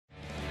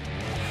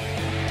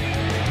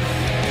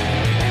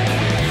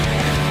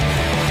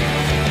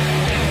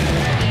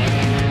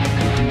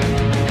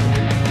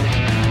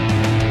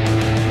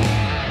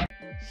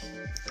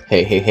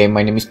Hey,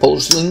 my name is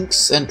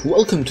PolishLynx and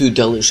welcome to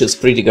delicious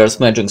pretty girls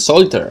Mahjong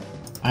Solitaire.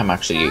 I'm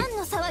actually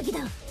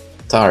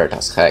tired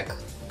as heck.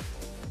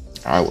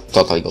 I would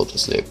totally go to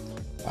sleep.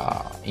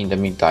 In the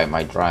meantime,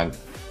 I drank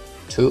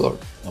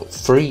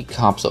 3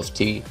 cups of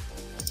tea,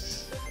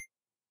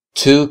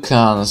 2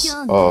 cans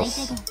of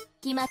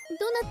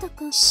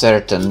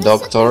certain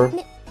doctor,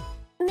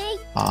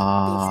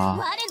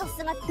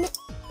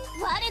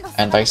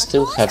 and I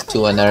still have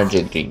 2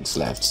 energy drinks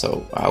left,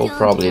 so I will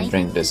probably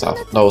drink those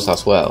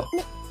as well.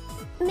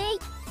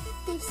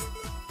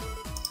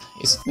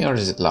 Is it me or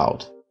is it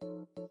loud?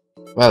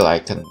 Well, I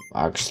can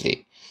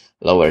actually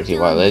lower it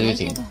while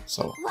editing,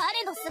 so...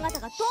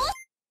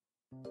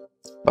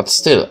 But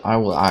still, I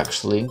will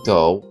actually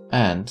go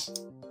and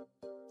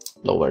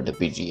lower the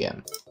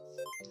BGM.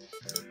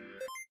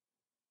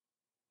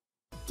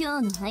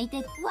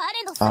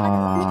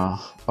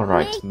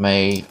 Alright,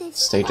 May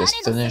stage is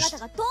finished.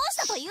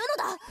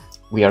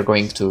 We are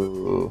going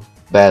to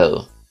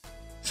Bell.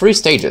 3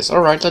 stages,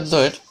 alright, let's do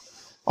it.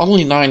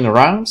 Only 9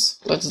 rounds?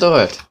 Let's do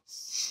it.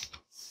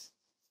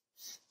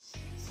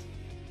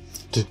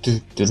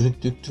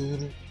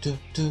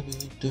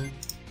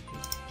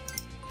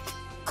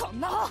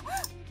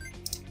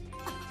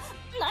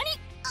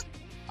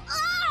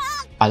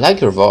 I like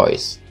your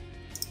voice.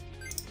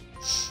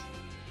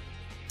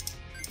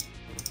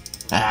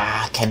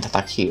 Can't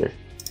attack here.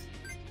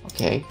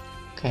 Okay.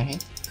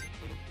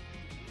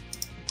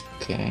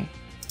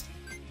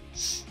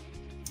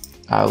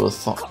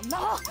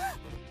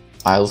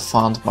 I'll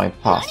find my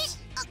path.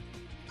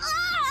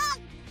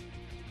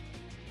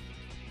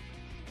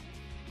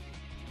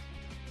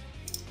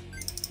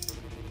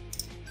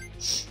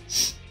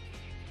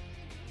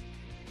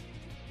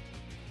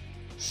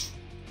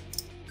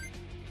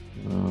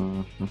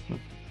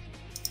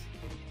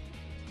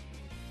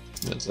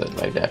 Let's do it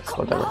like that,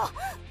 whatever.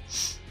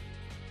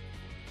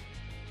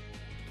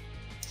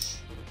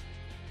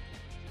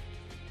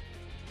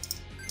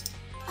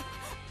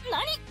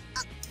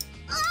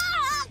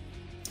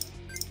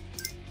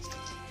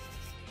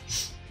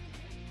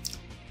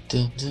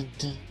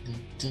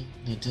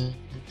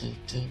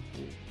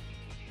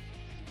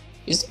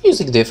 Is the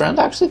music different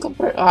actually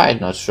compared? I'm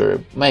not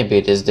sure. Maybe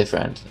it is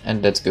different,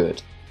 and that's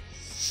good.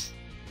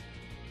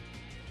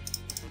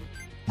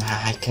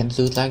 I can't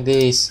do it like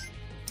this.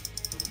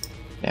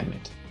 Damn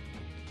it.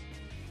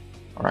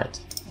 Alright,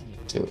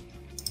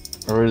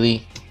 I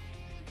really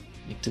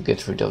need to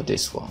get rid of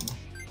this one.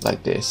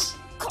 Like this.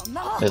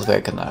 That way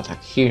I can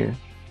attack here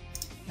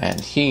and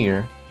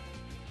here.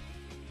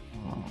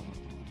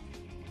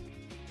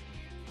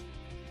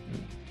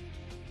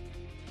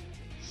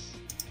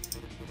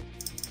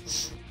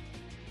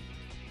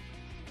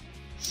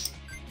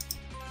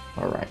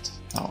 Alright,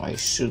 now I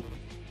should...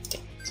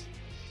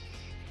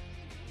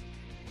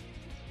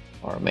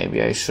 Or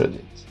maybe I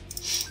shouldn't.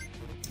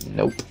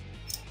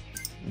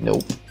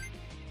 Nope.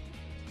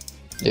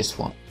 This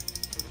one.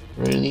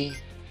 Really?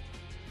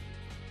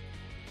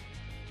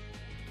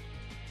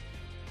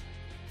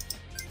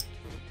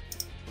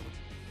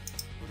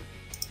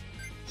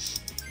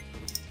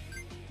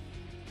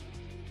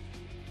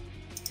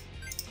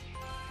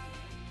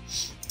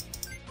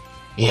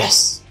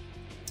 Yes!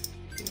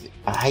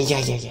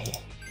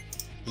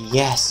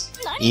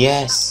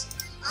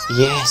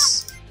 Yeah.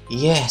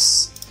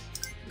 Yes!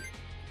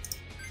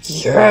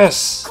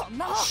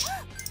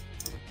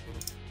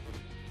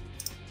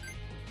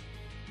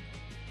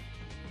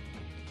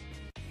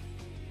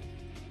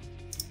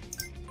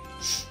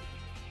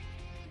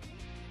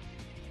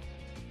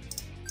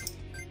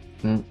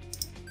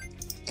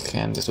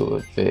 Can't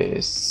do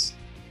this,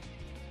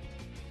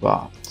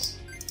 but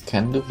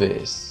can do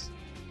this.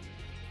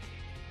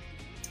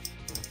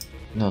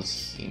 Not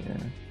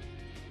here.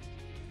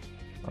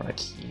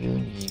 Alright, you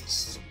need...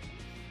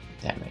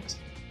 Damn it.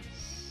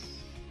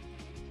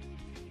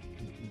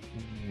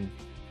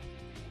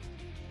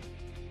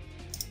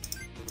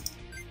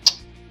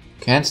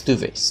 Can't do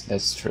this,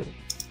 that's true.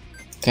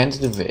 Can't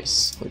do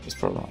this, which is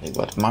problematic,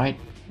 but might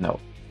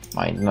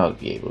not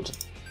be able to.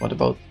 What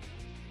about...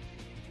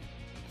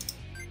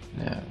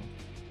 No.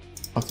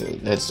 Okay,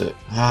 let's do it.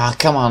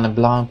 Come on, a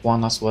blank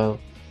one as well.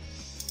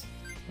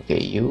 Okay,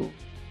 you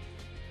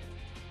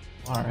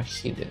are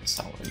hidden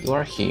somewhere. You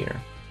are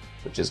here,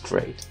 which is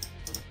great.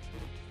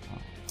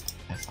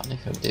 I finally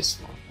have this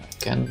one. I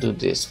can do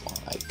this one.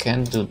 I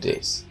can do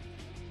this.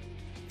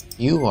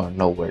 You are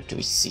nowhere to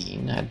be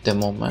seen at the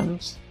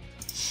moment.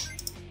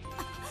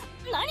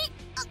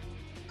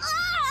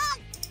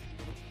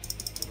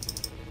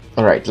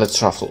 Alright, let's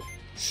shuffle.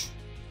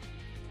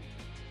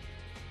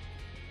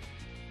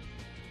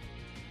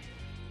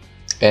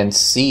 And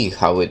see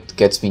how it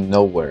gets me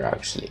nowhere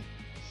actually.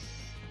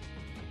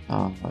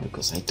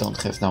 Because I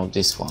don't have now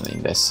this one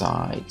in the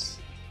side.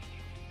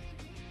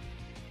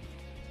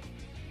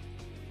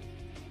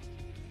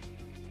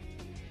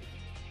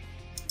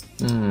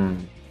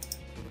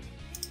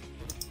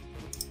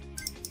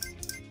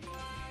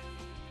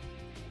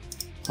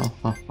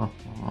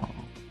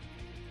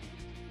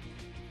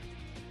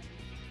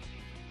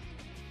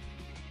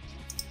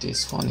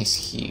 This one is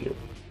here.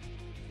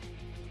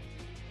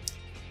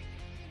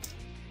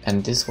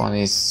 And this one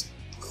is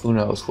who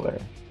knows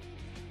where.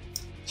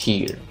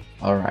 Here.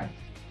 Alright.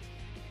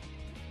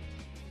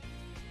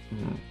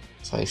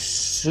 So I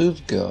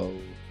should go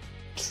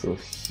through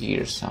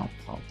here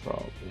somehow,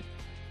 probably.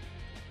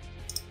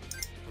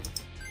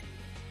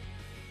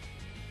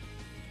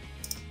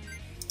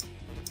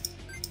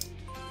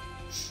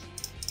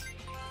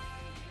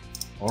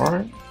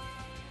 Or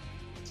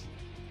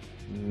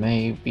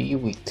maybe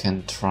we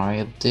can try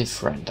a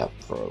different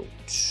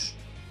approach.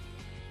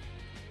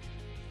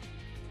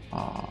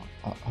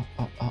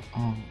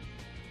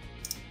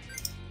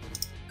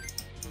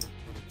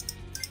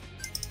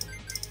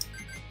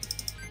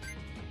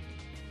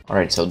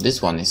 Alright, so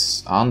this one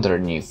is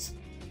underneath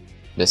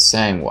the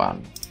same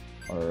one,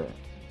 or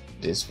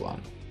this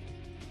one.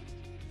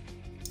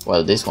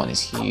 Well, this one is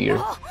here,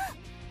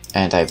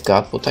 and I've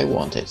got what I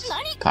wanted,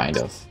 kind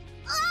of.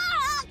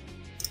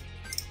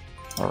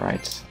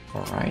 Alright,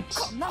 alright.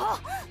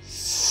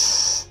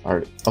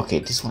 Okay,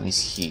 this one is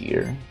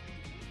here.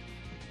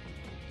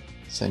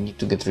 So I need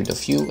to get rid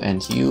of you,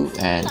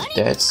 and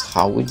that's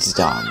how it's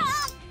done.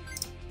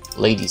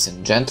 Ladies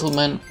and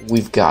gentlemen,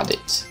 we've got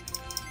it.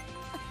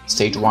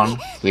 Stage 1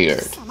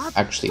 cleared.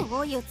 Actually,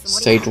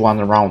 stage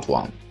 1 round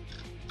 1.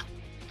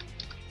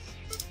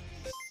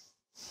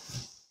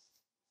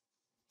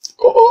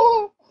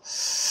 Oh!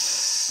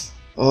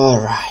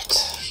 Alright,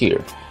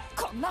 here.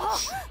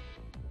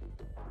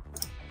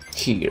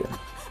 Here.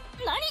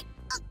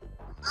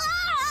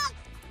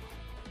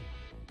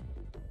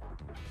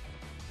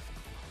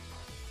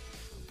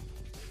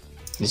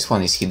 This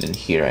one is hidden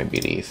here, I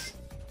believe.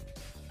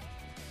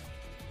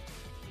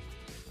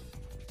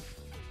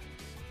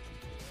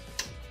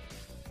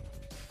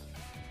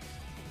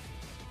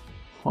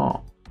 Huh.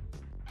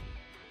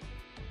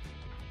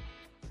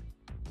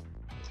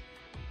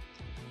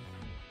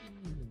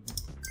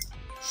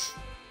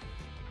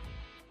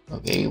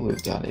 Okay,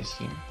 we've got it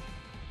here.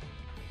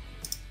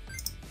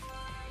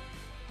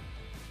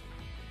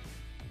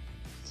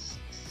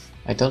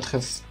 I don't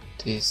have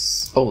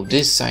this. Oh,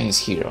 this sign is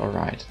here,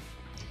 alright.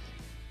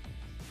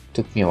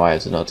 Took me a while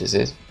to notice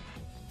it.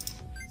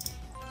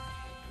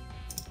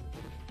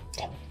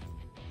 Damn.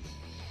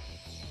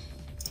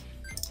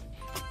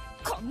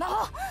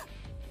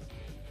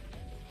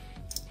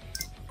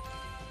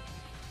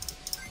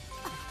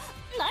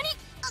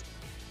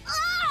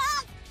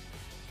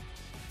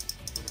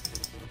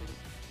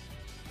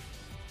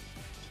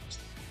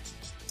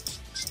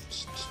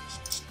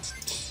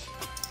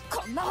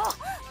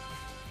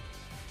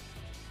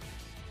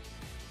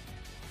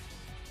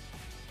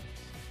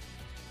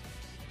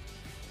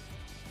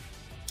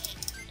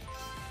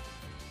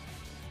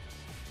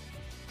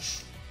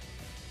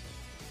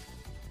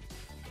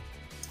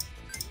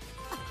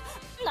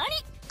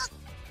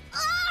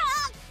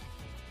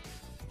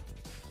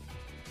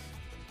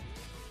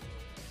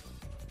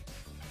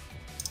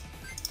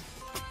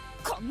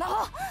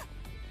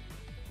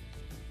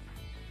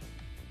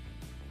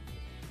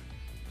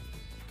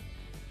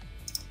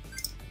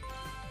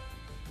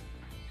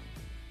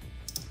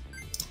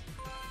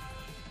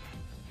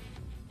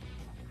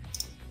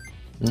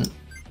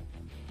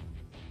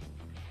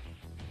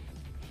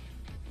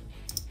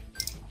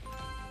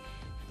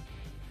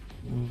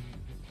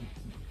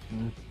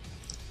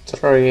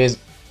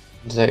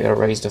 Did I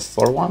erase the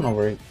 4-1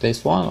 over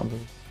this one? Or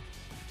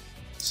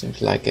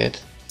seems like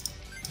it.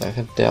 I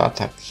have the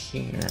attack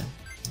here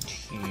and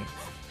here.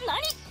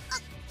 Let's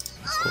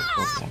go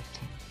for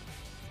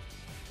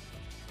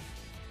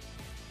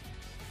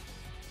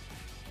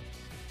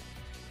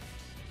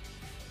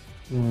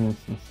that.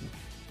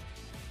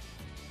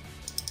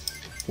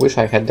 Wish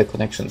I had the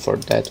connection for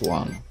that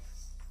one.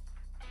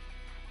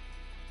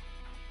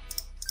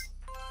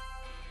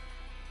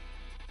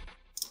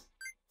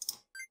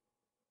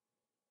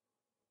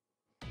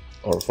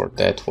 Or for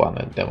that one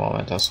at the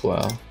moment as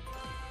well.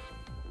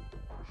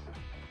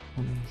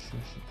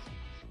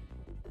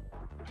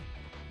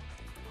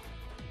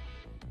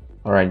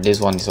 Alright,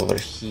 this one is over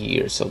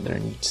here, so there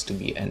needs to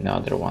be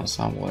another one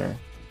somewhere.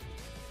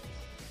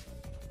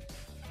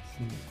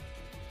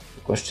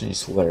 The question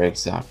is where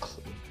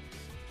exactly.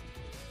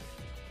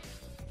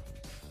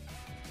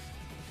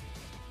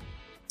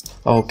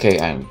 Okay,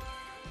 I'm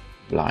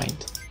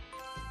blind.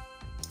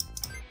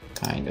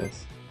 Kind of.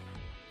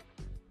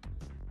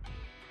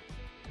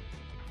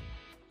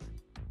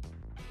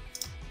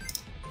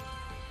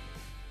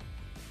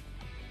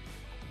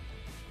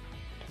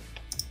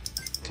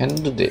 Can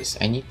do this.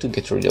 I need to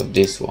get rid of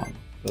this one.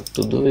 But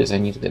to do this, I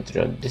need to get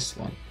rid of this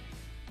one.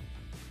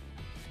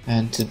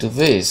 And to do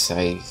this,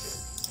 I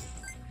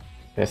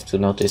have to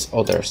notice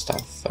other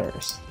stuff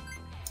first.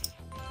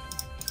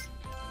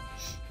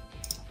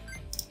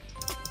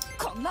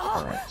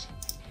 Alright.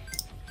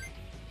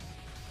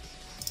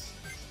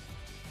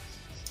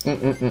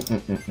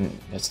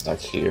 Let's attack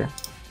here.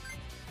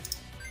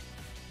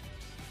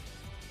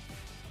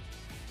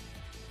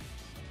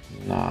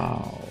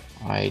 Now,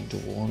 I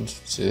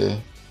want to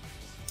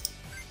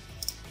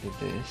do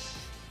this.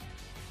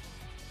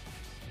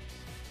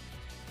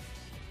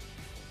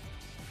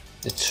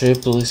 The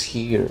triple is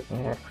here.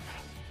 Ugh.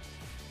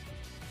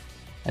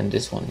 And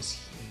this one is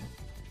here.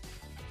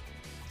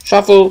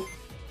 Shuffle!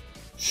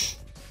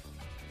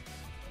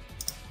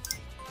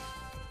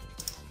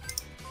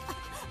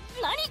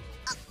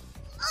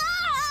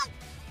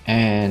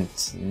 And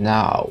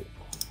now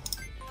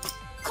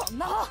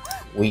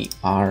we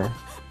are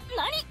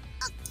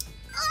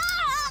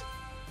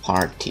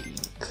partying.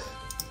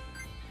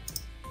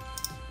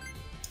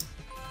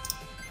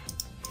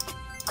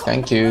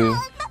 Thank you.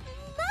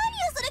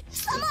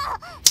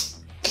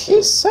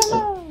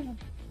 Kisama.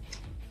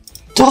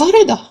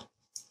 Dorida.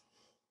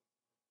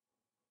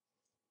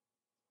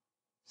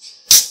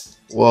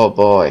 Whoa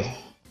boy.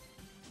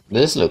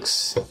 This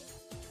looks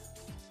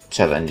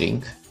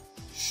challenging.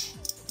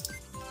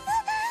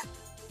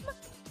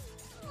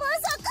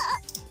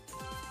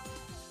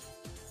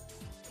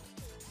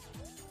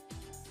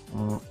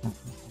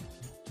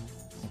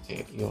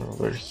 Okay, you're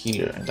over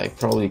here and I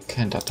probably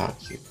can't attack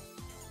you.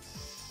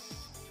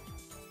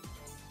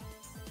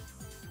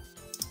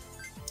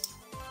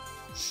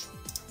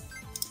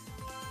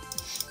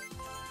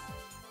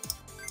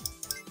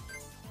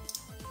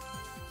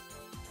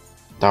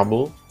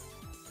 Double.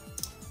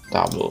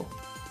 Double.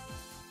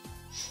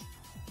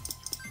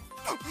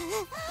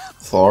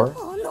 4.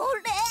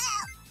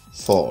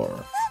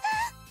 4.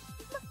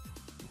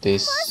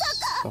 This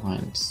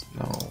signs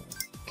no.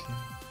 Okay.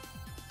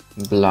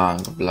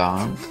 Blank,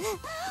 blank.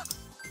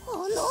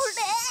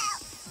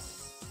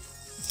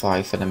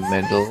 5 in the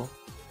middle.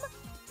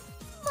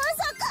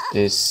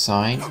 This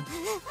sign.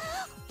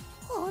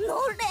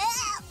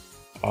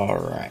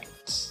 Alright.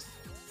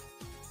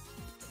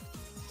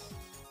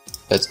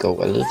 Let's go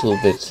a little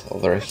bit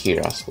over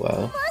here as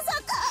well.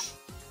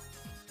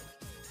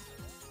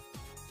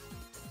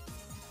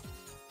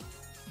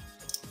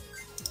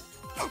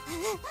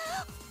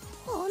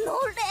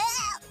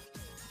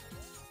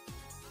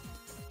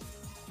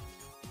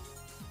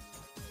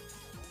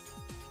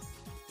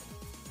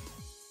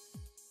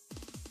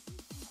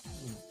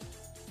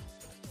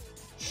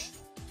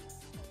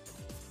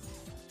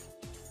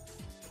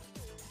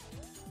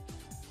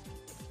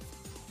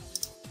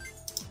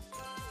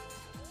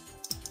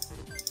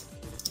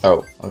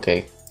 Oh,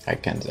 okay, I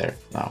can there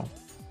now.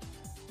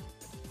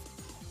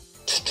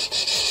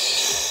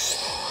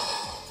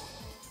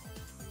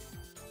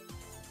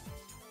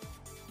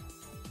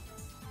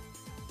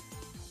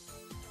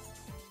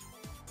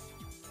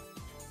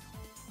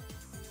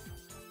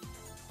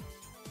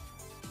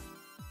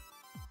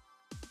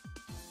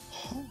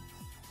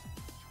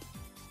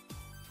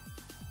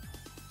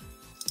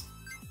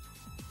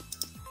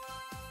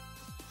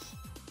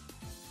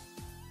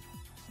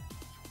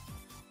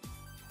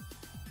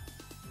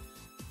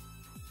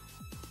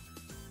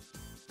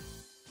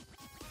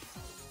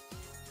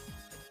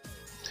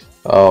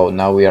 Oh,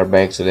 now we are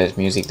back to that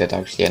music that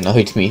actually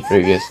annoyed me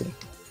previously.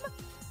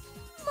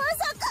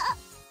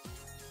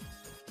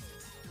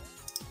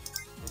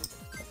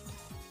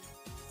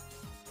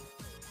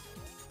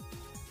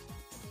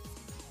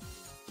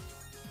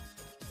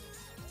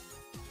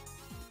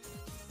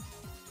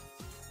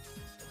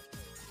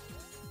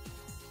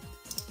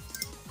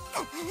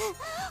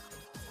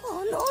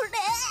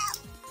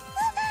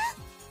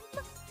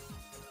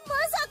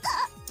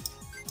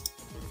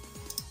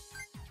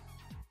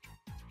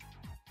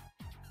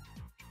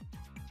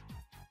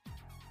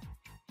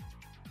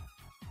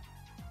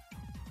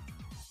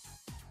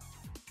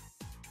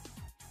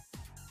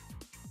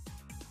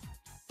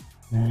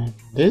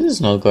 This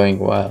is not going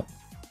well.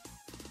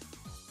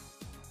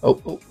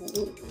 Oh,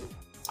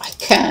 I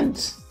can't.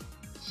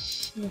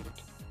 Shit.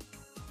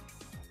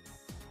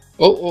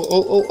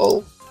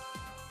 Oh.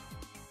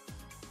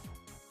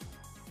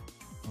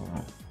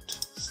 Alright.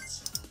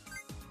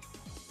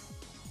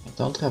 I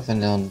don't have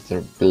any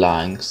other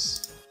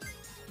blanks,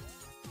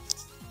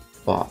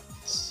 but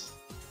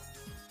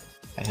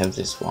I have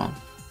this one.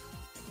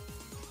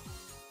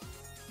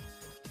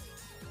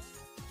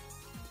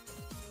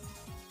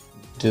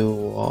 Do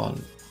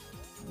one.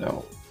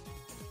 No.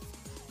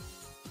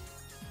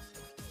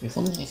 If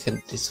only I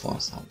had this one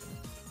something.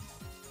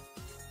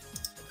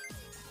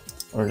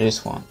 Or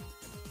this one.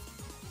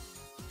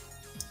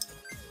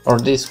 Or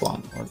this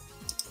one. Or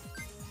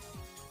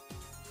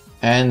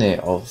any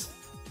of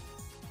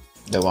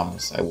the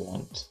ones I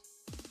want.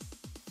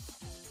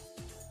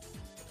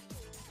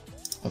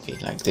 Okay,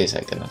 like this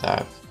I can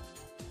attack.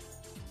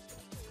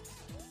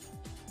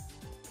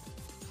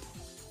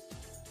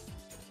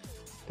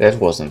 That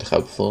wasn't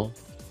helpful.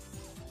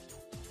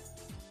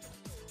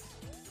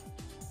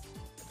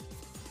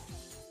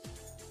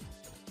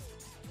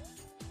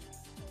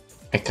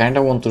 I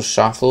kinda want to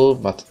shuffle,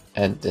 but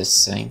at the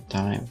same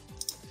time.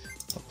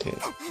 Okay.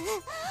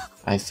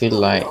 I feel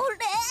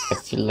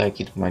like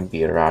it might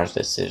be a rash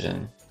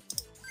decision.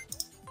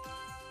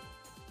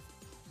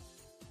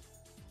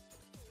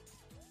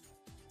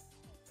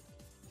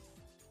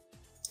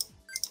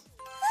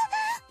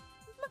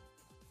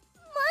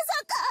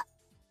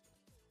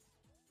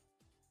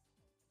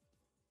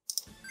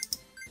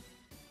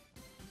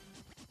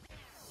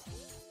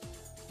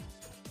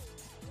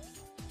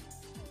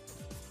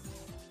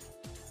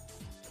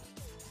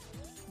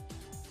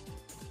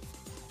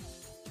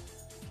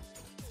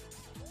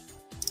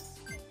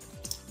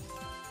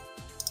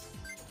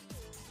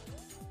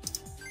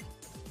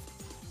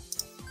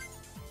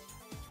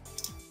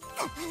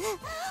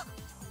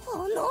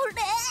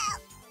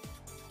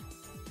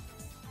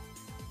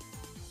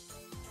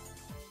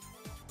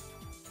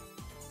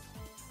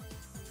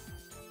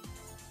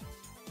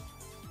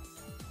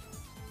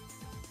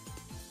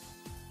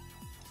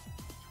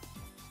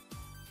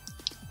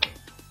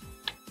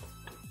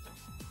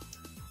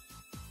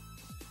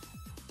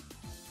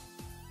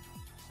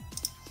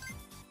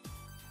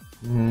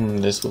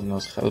 This will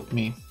not help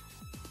me.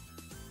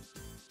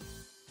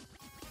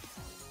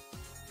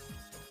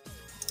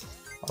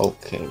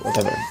 Okay,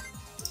 whatever.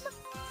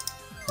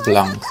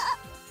 Blank.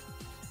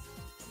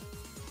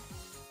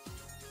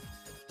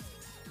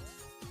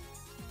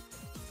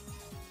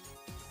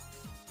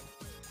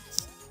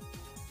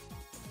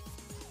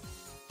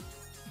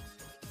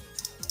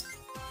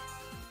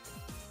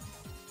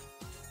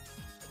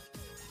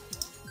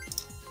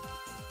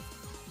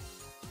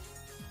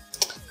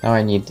 Now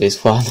I need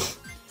this one.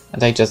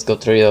 And I just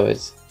got rid of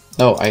it.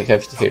 No, I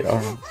have it here.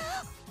 Alright.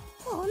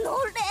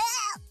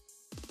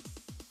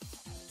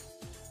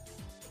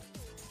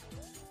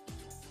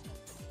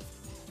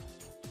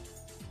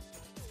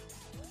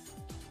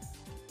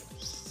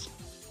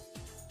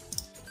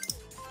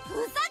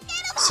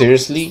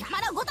 Seriously?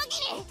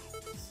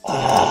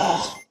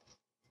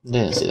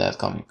 Didn't see that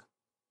coming.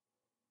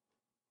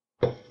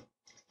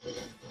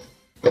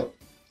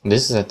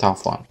 This is a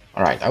tough one.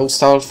 Alright, I will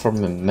start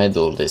from the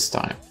middle this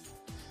time.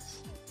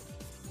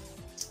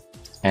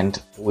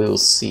 And we'll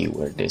see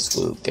where this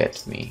will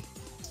get me.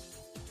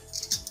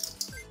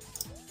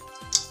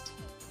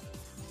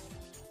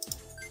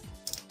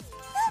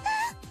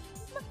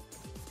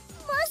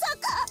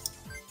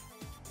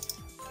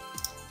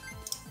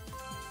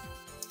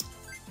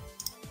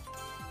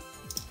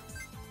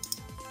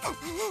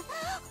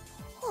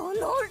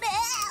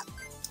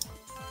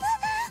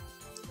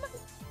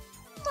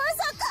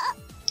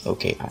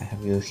 Okay, I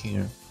have you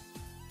here.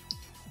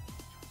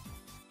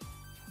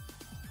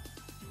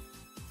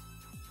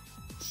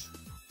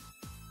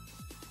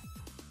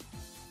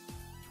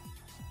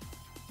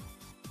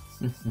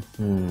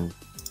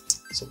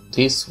 So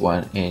this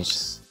one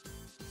is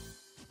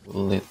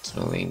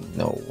literally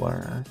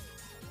nowhere.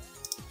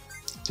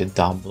 The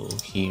double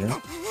here.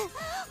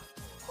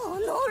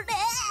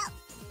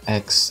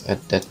 X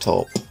at the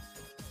top.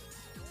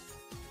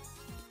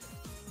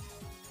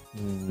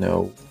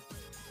 No.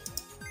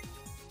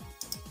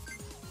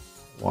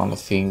 One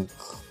thing.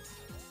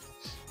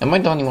 Am I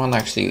the only one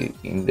actually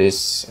in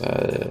this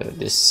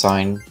this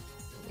sign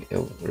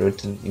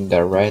written in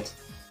the red?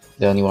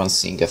 The only one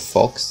seeing a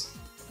fox?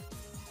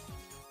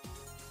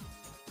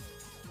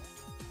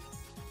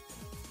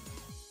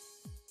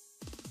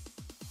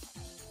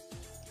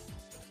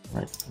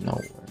 Right,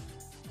 nowhere.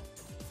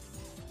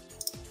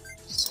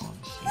 This one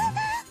here.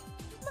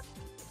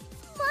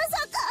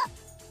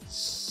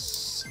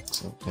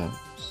 6 of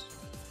those.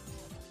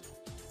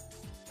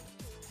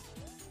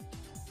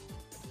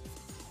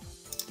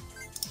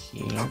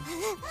 Here.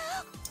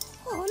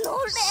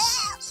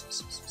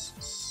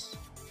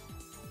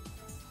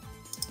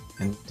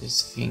 And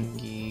this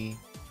thingy,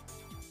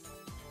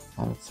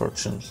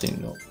 unfortunately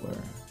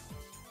nowhere.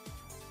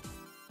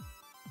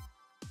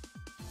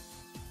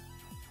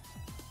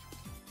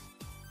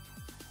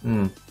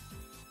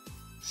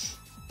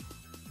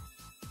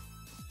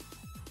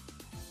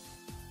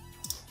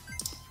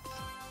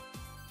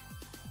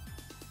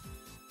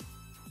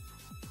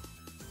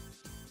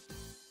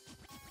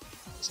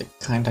 So I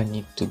kinda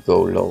need to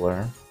go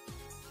lower.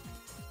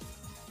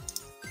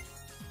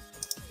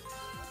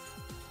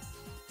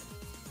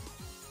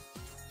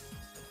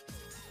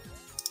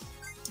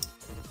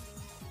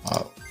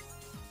 Oh.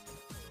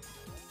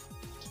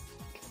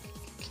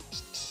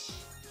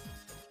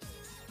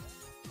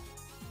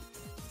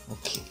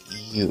 Okay,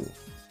 you.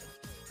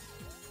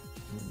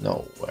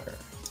 Nowhere.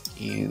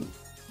 You.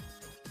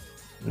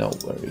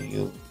 Nowhere.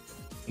 You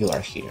are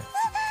here.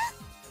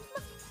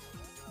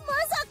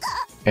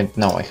 And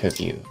now I have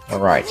you.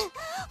 Alright.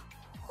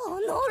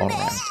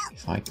 Alright.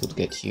 If I could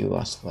get you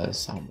as well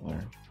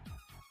somewhere.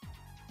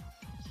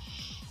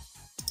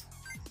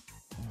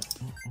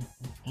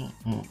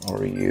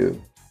 Or you.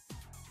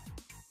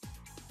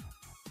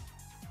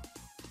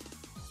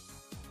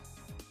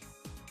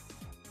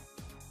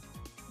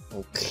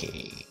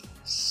 Okay.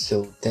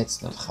 So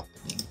that's not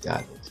happening.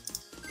 Got it.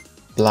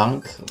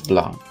 Blank,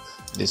 blank.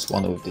 This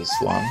one with this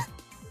one.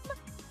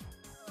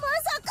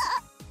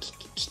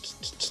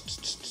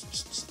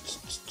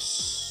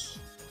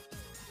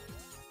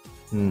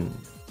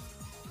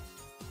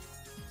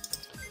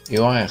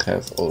 You I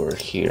have over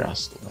here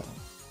as well.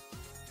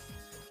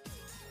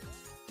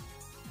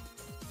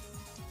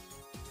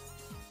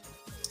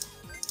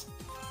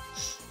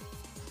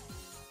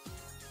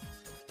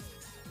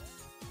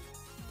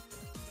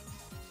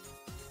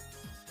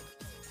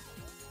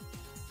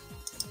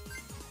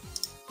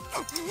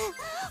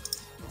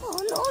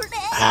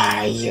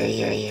 Ay,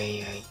 ay, ay,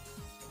 ay, ay.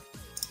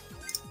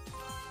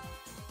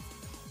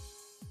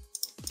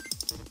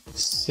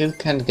 Still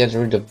can't get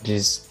rid of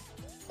this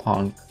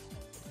punk.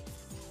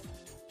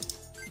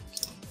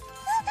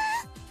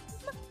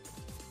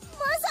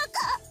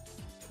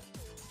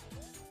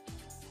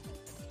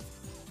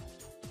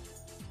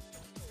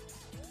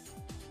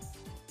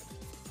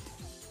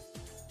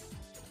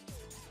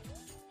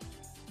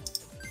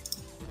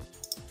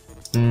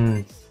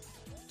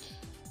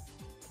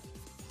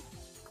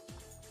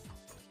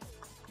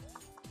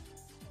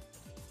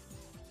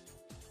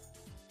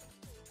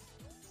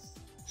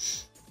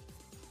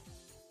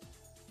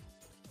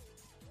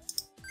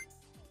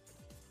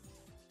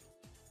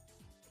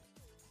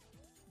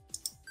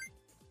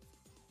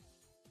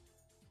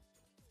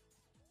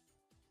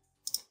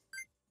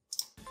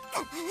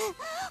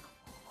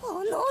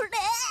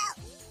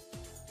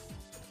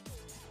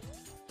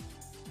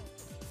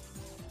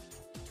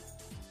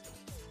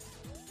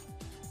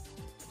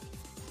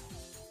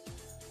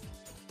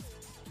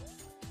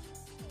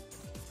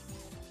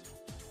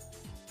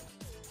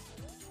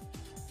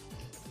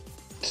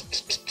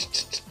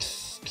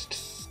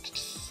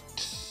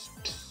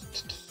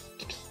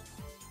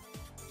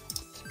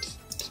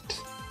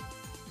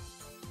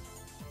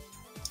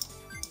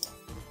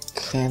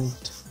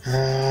 Can't.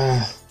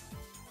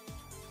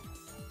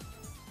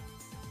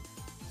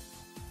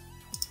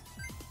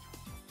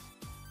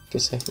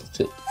 Guess I have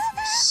to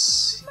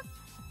see.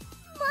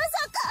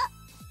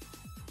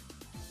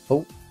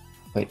 Oh,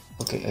 wait,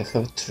 okay, I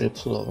have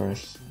triple over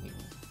here.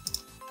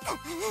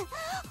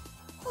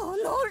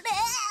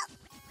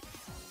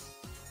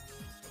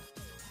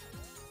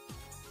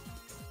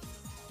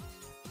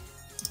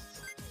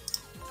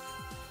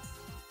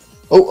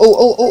 Oh.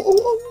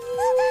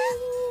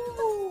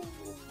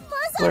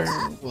 Where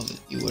was it?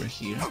 You were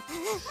here.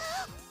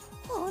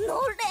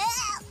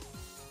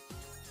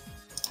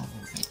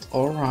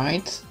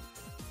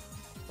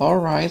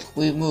 Alright,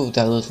 we moved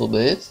a little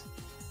bit.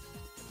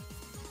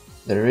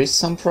 There is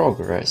some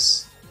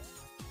progress.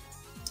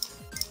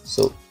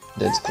 So,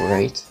 that's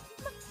great.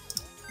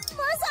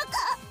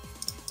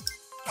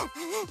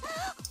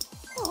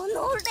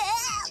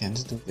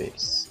 Can't do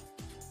this.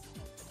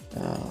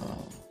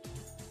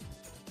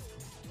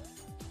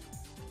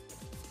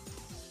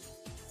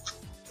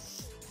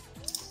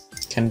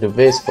 Can do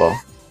baseball.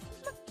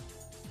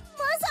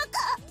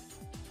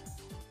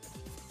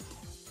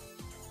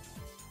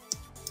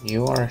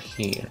 You are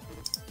here.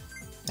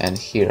 And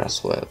here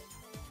as well.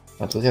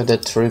 But we have the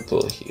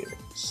triple here,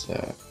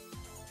 so...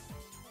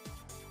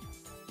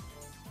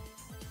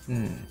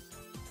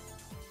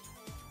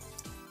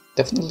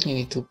 Definitely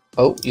need to...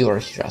 Oh, you are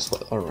here as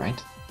well,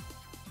 alright.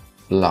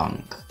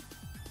 Blank.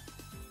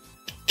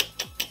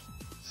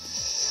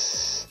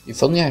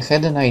 If only I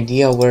had an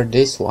idea where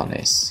this one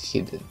is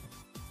hidden.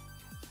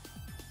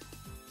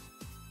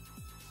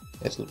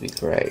 That would be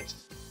great.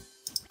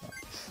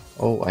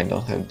 Oh, I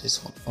don't have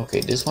this one.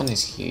 Okay, this one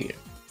is here.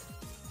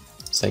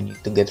 So I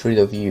need to get rid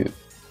of you.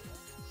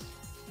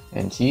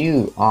 And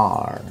you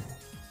are...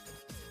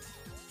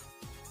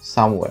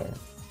 somewhere.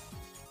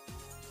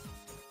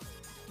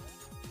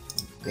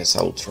 Guess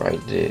I'll try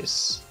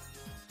this.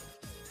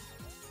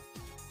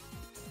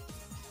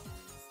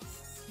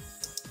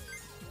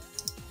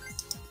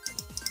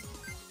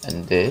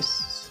 And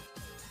this.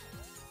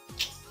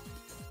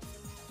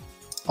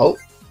 Oh,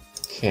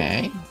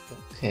 okay.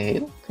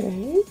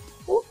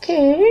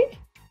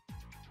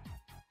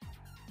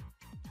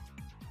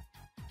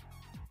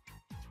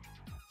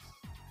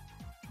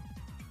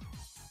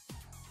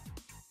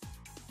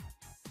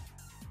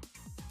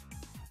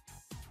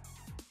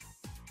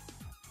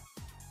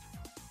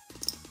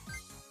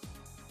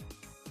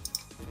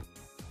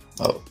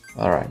 Oh,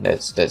 alright,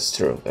 that's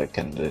true. I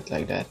can do it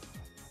like that.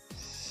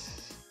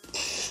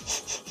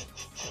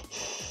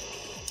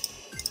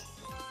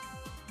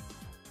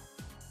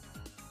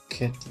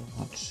 Can't do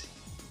much.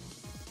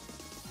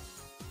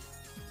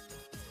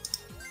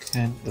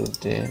 Can't do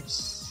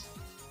this.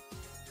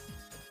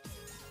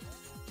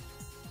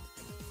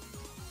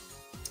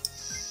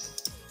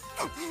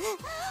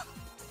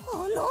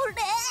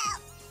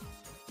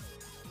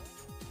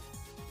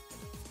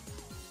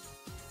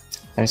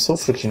 I'm so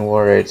freaking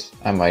worried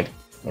I might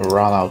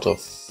run out of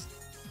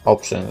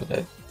options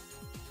that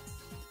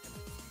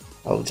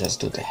I'll just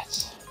do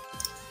that.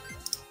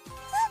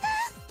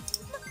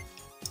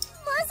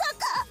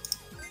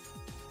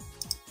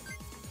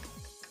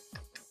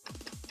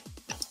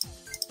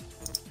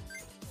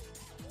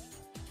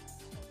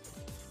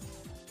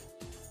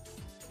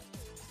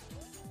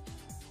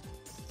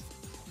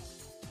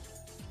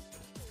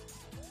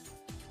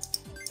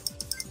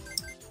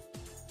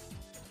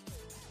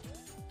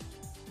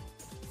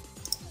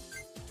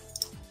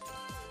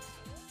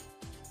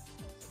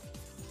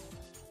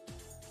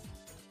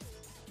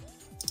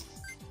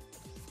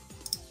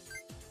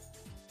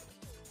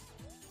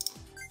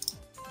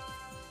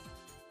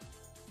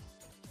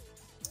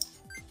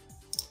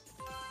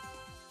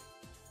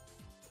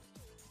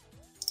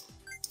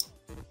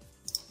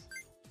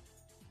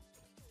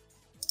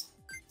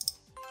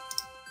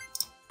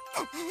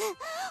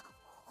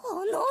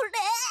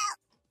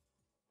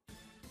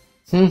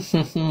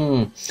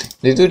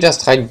 Did you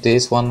just hide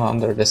this one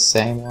under the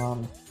same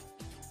one?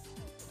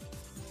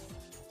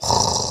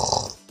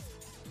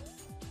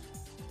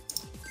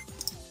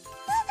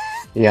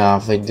 Yeah,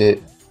 they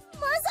did.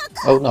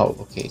 Oh no,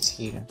 okay, it's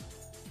here.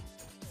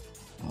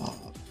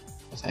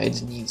 But I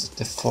need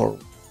the 4.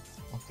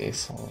 Okay,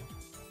 4.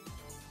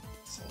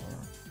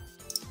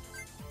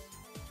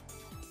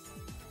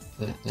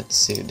 Let's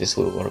see if this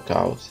will work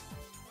out.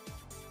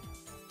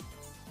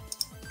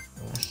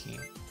 Over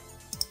here.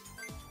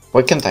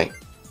 Why can't I?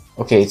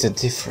 Okay, it's a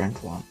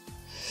different one.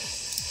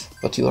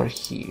 But you are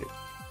here,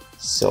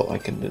 so I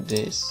can do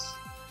this.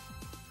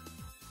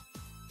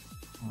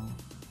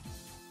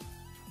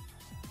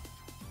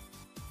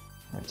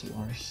 Right, you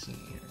are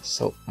here,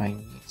 so I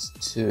need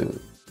to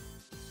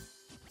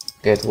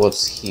get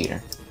what's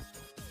here.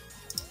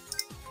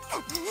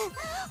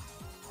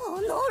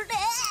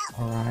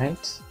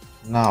 Alright,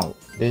 now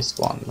this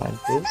one like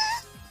this.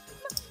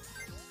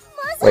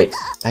 Wait,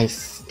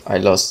 I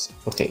lost.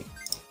 Okay,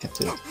 can't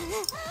do it.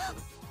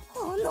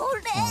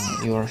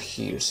 You are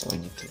here, so I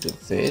need to do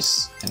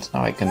this, and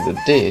now I can do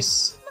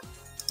this,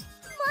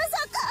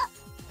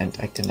 and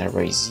I can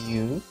erase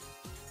you,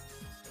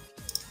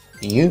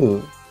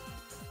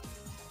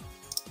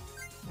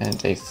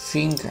 and I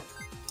think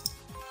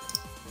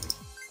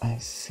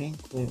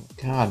we've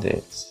got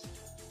it.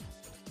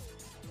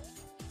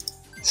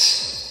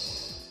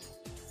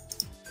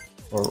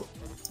 Or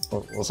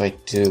was I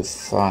too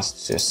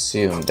fast to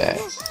assume that?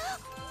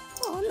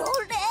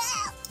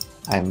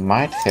 I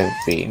might have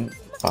been,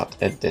 but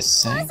at the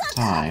same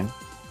time,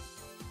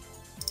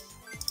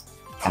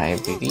 I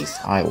believe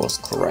I was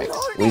correct.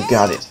 We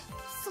got it.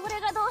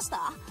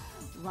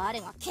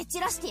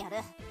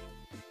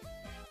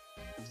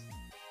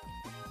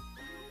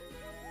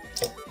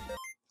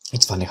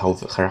 It's funny how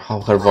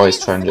her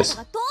voice changes.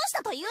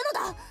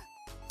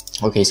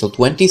 Okay, so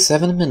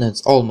 27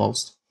 minutes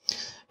almost,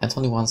 and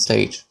only one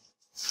stage.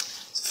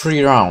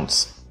 3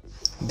 rounds.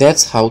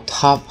 That's how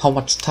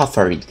much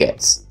tougher it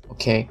gets.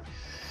 Okay.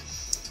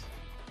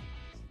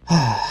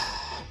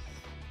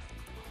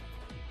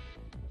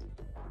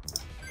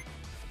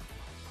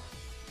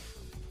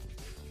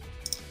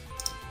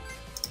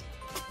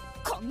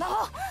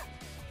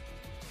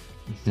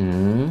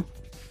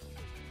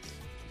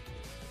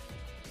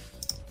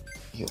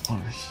 You are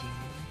here.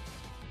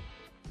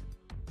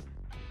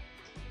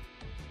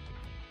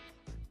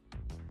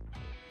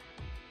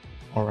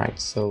 Alright,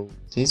 so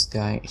this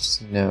guy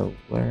is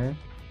nowhere.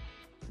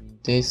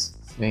 This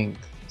thing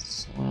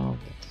as well.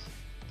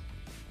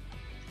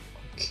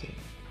 Okay.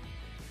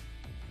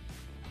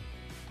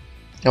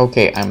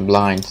 Okay, I'm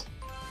blind.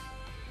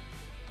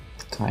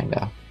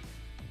 Kinda.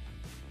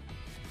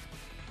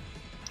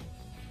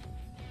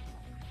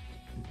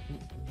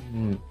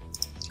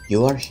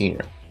 You are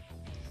here.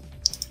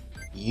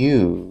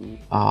 You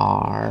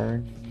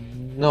are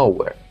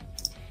nowhere.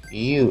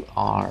 You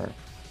are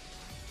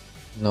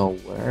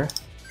nowhere.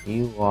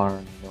 You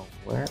are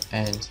nowhere.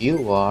 And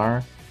you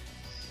are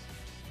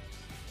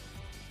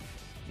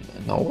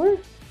nowhere?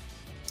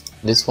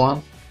 This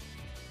one?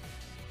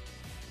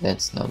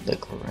 That's not the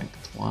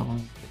correct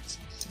one.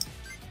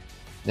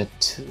 The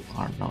two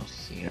are not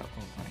here.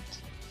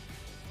 Alright.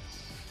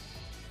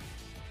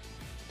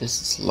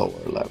 This is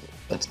lower level.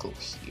 Let's go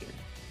here.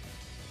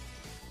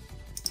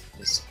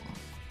 This one.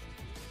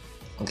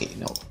 Okay,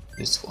 no.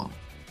 This one.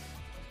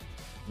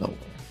 Nowhere.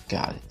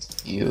 Got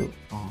it. You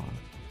are...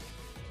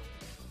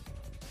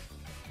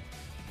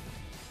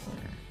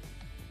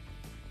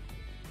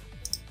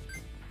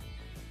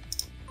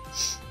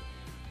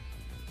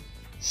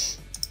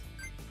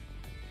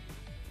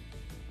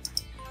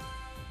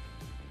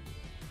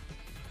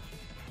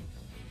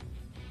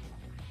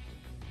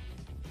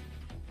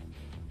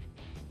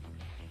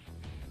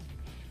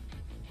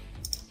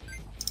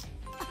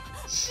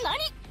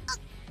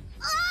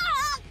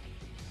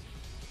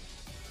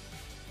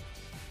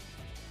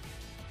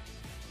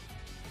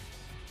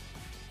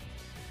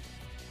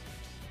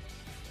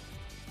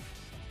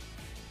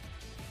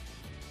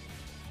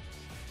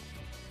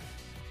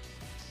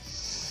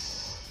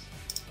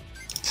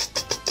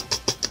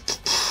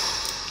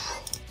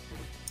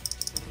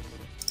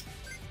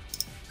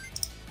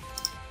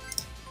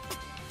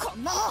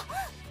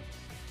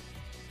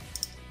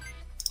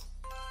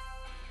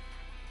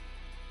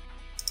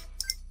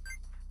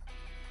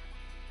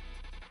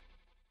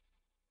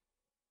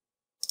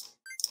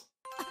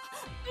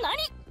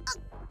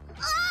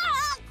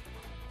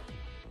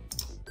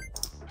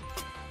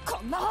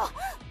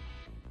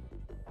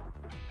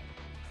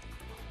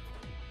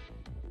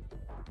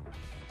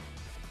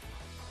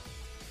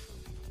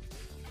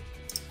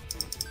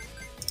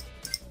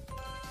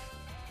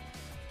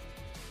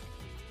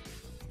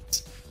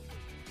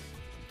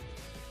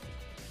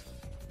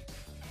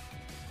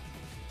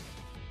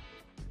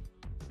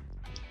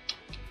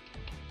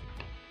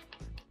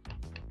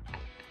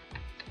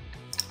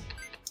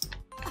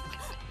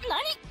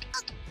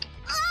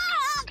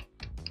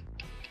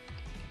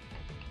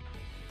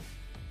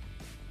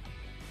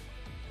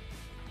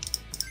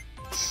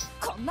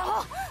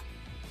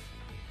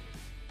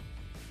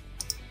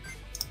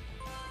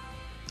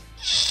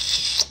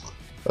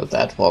 But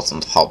that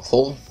wasn't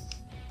helpful.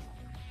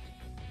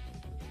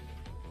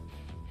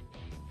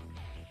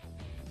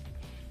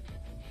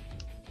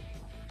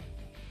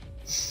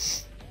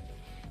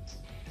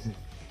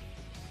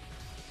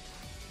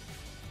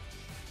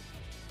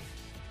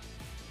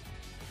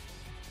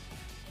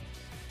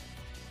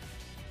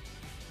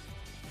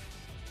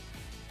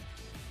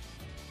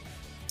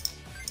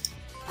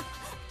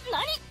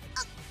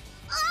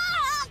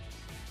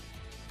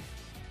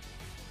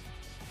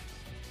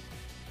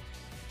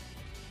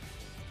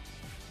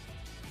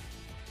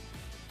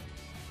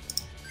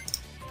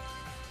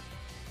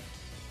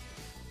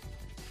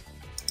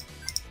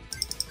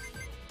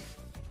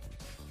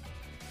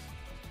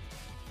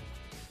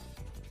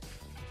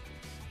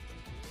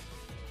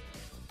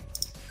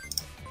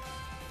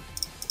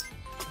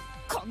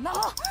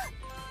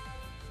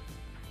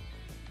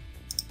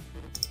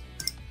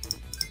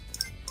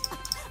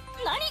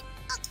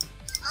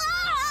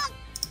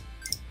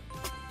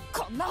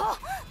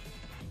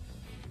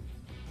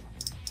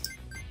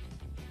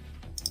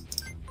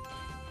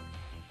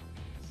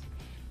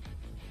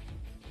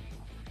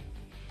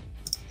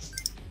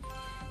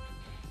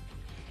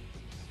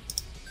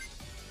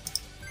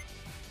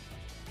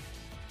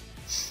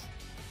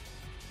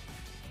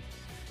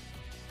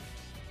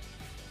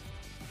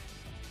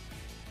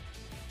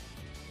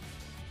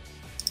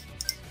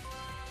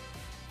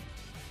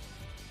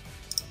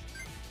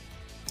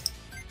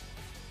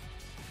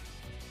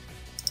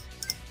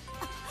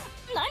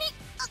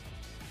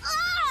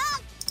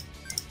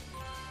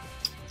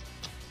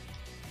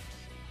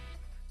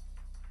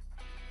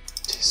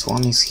 This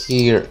one is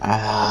here.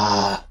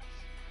 Ah,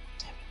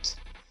 damn it.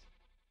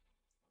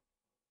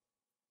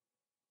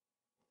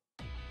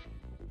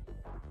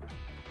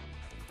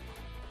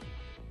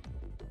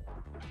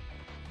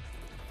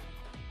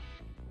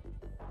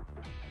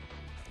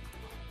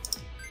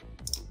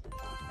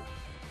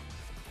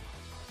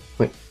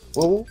 Wait.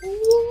 Whoa.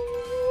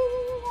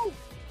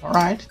 All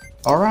right.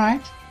 All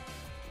right.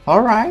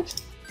 All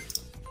right.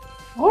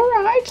 All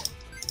right.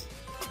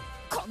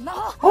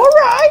 All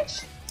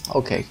right.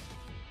 Okay.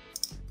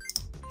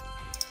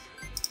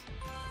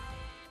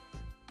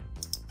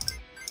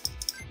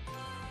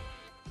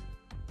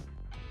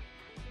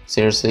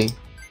 Seriously?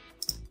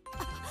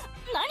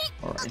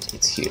 Alright,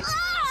 it's here.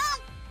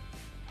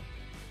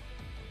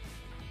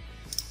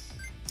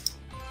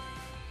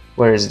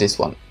 Where is this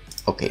one?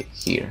 Okay,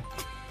 here.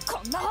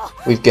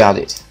 We've got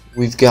it.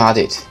 We've got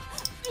it.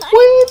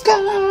 We've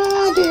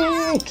got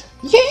it!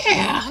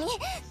 Yeah!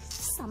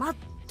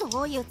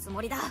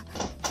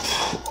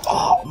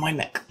 Oh, my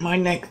neck. My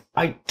neck.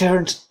 I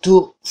turned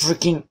too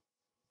freaking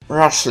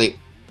rushly.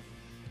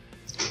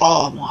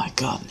 Oh my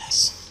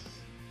goodness.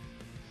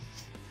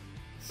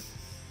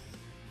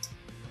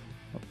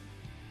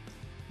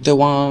 The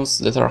ones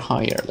that are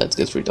higher, let's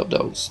get rid of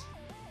those.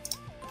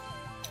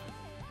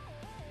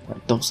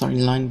 Right, those are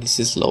in line, this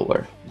is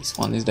lower. This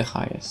one is the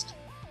highest.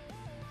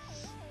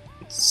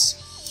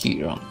 It's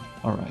here on.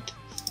 Alright.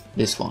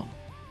 This one.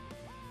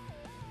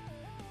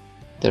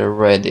 They're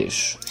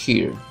reddish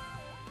here.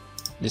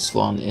 This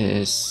one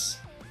is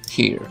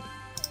here.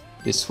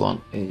 This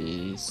one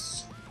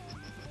is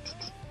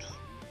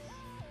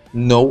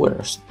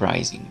nowhere,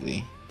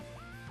 surprisingly.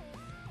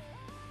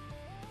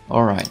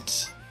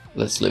 Alright.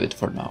 Let's leave it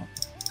for now.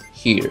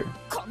 Here.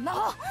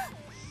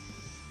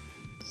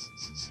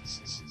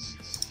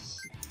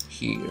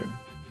 Here.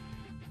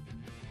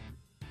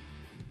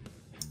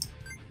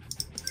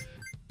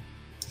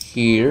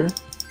 Here.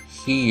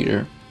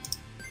 Here.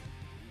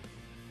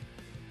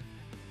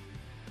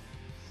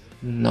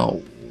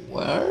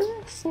 Nowhere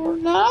for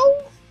now?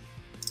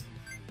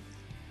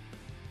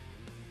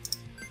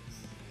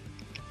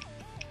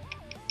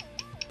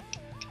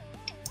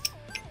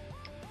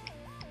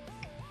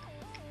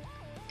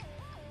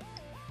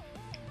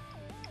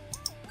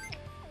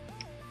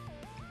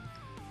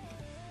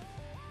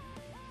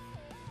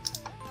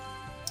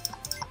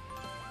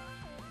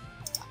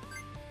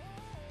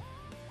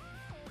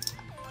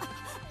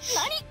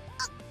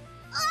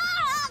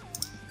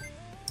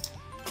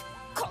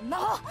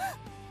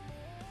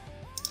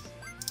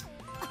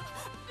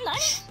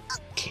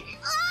 Okay.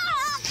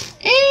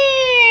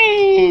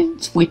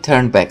 And we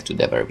turn back to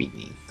the very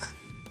beginning.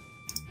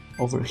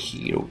 Over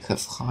here we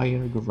have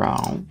higher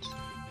ground.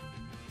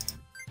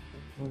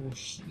 Over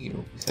here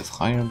we have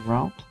higher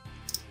ground.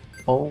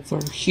 Over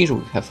here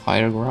we have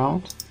higher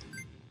ground.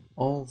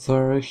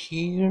 Over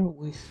here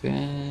we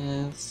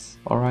have...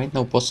 Alright,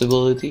 no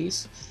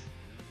possibilities.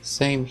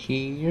 Same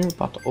here,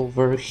 but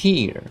over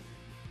here.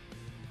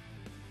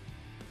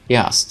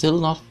 Yeah, still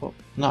not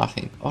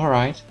nothing.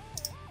 Alright.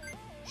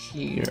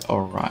 Here,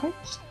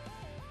 alright.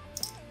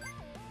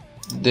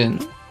 Then...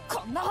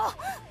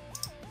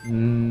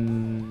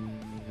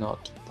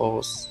 not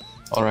pause.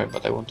 Alright,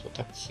 but I want to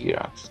attack here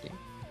actually.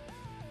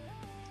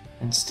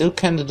 And still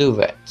can't do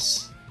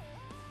that.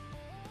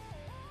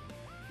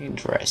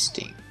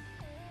 Interesting.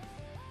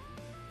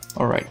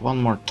 Alright,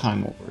 one more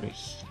time over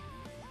here.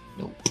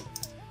 Nope.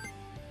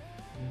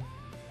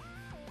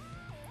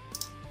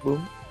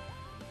 Boom.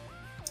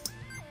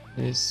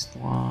 This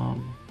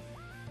one.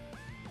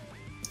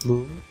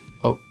 Blue.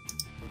 Oh.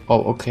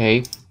 Oh,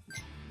 okay.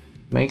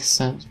 Makes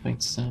sense,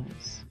 makes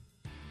sense.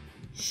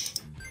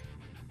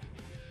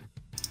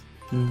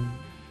 Boom.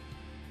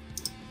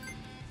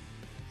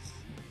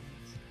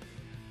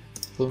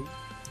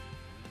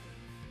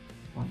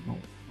 One more.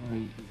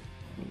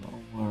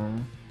 Lower.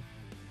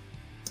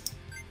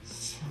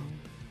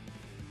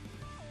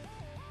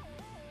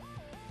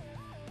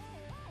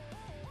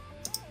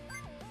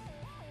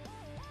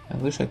 I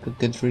wish I could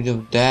get rid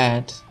of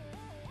that.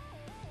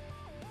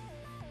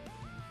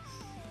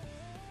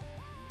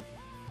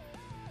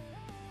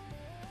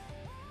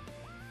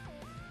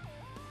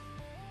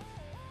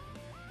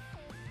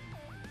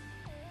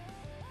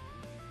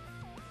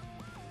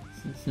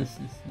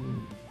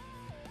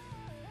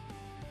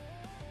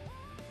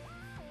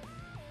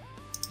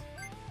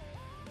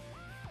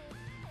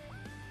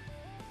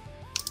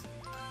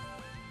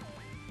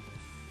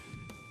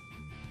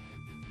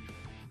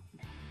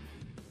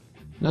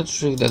 Not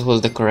sure if that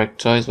was the correct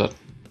choice, but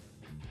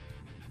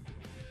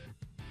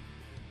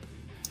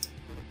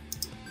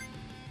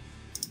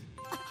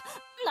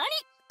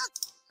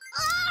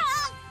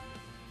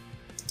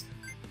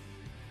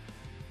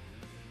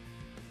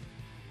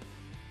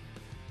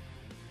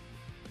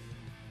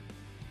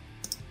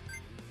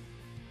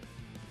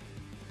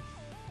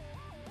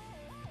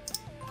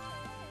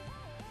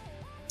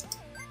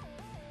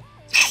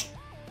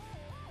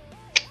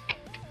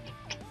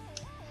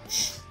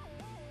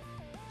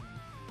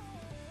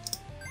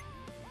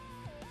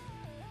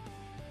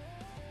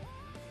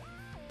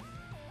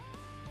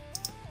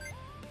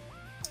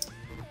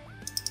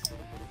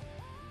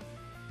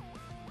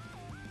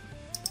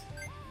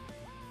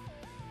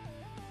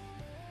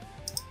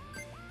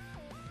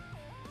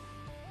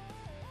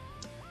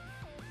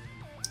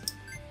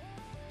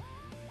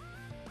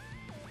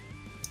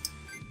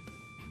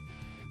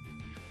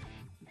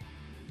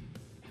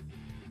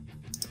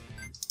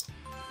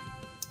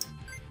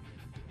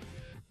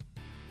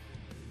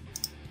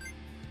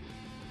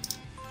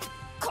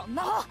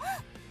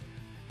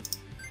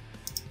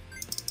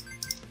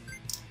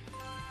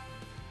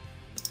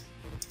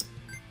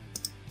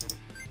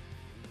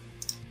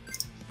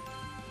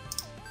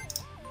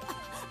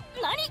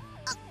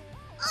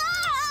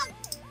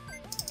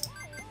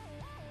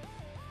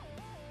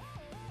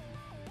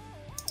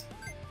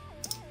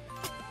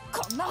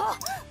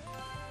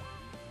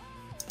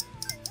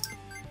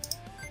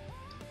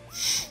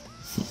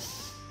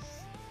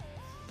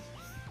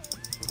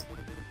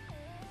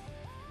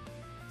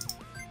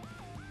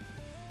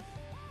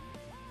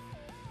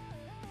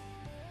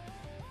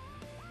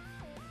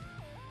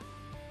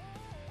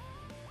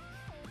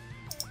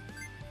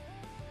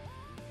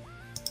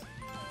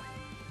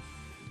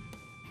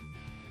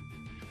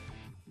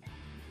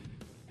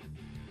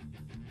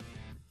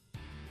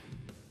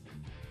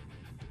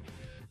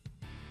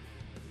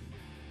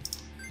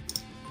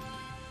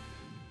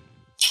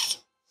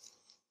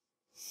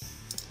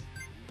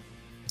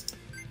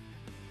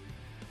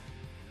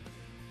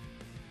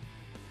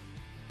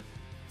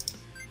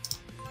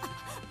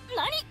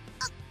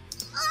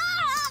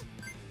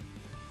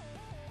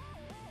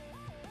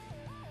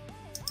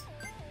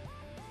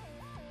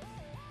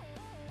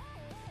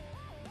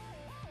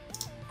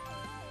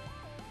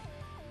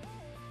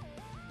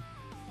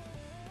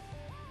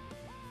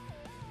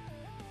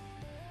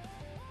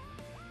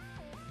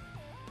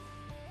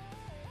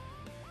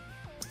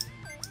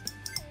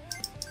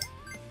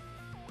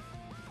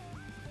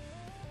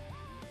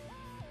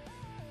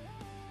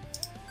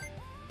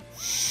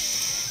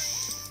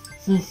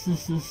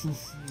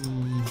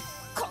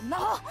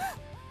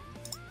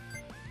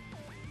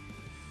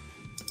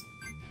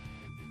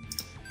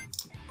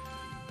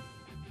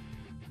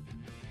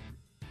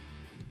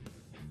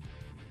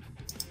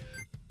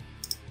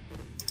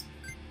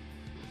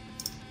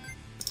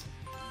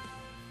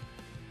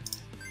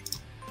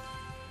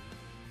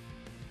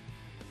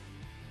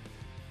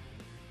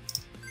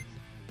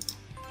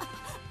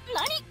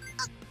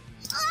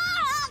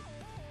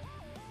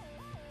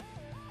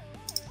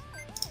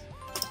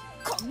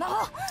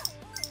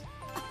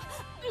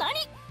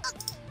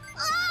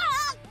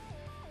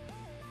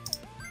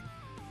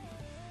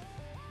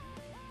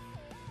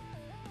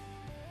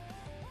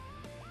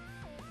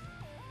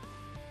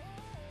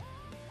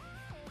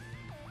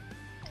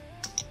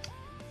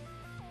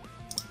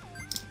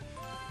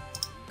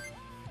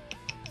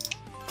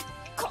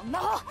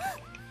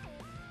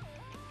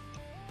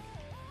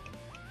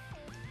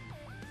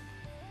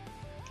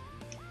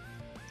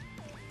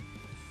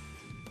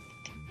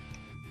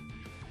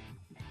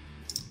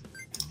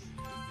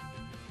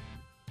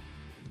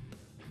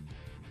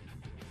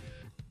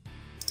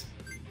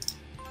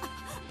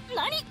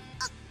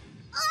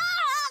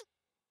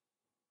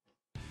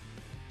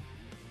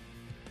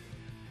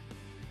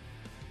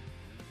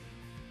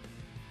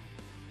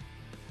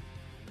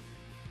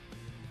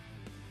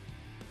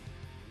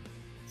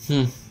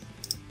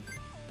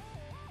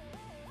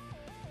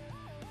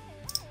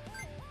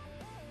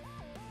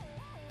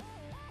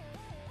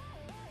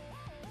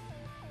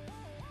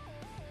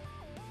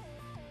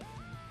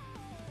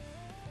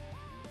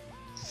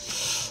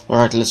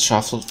alright, let's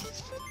shuffle.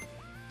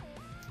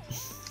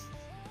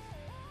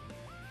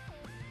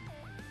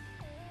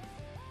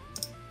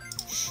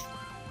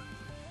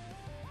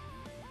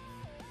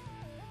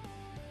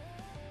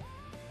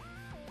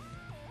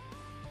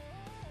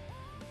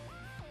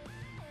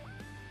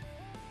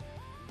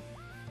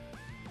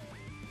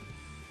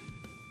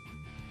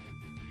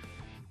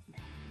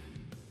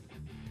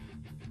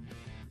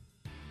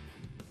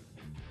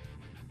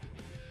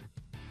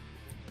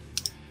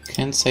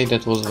 Can't say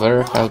that was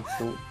very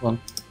helpful, but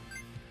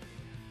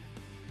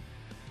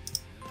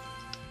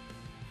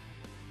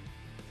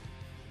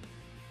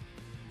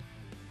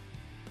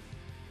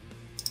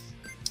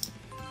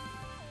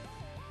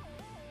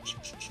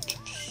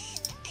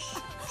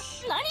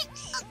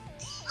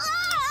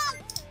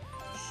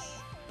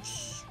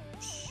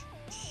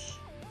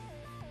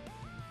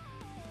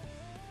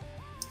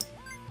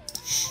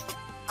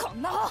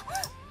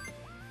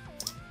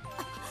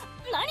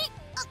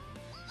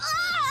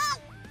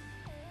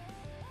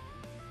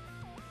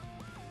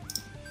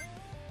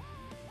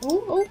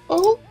Oh,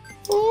 oh,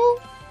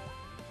 oh,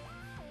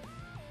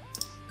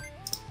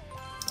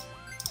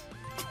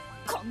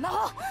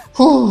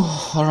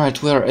 oh.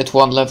 Alright, we're at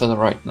 1 level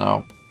right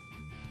now.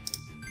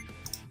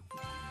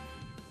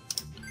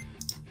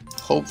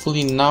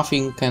 Hopefully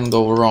nothing can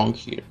go wrong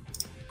here.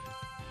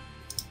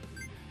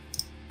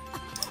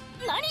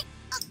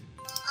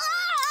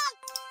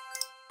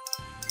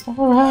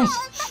 Alright.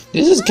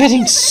 This is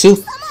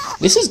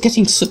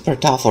getting super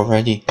tough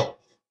already.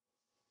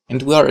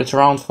 And we are at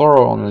round 4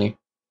 only.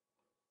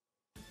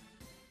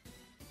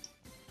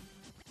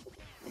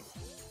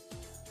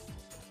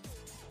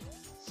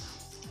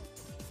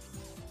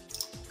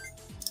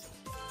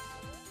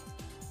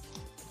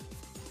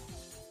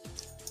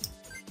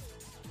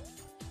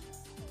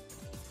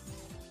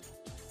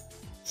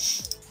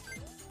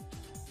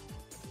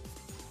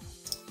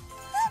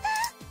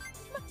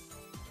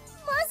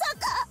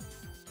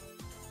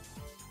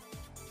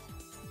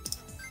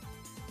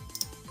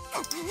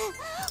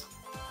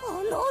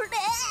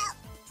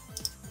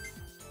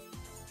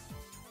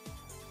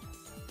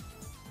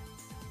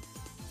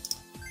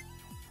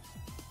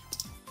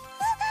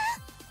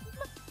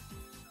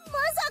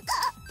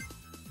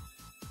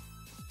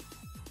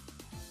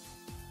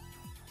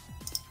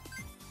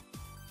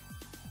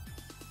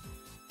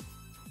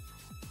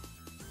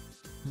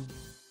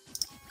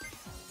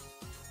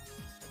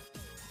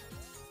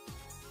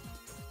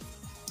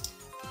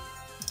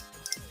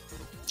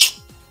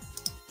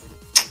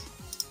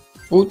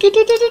 Oh,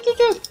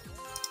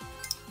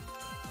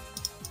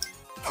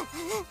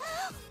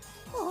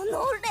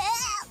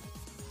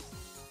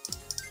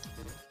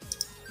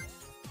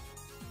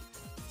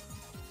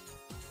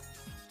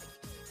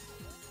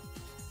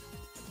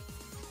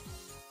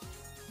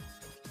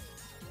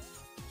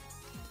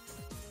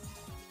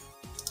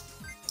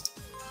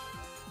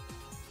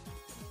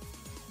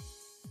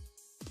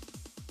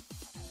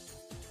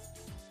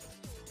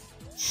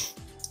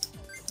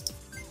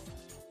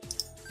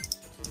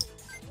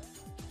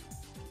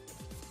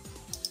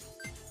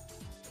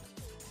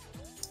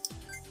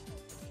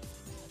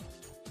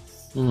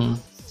 Hmm.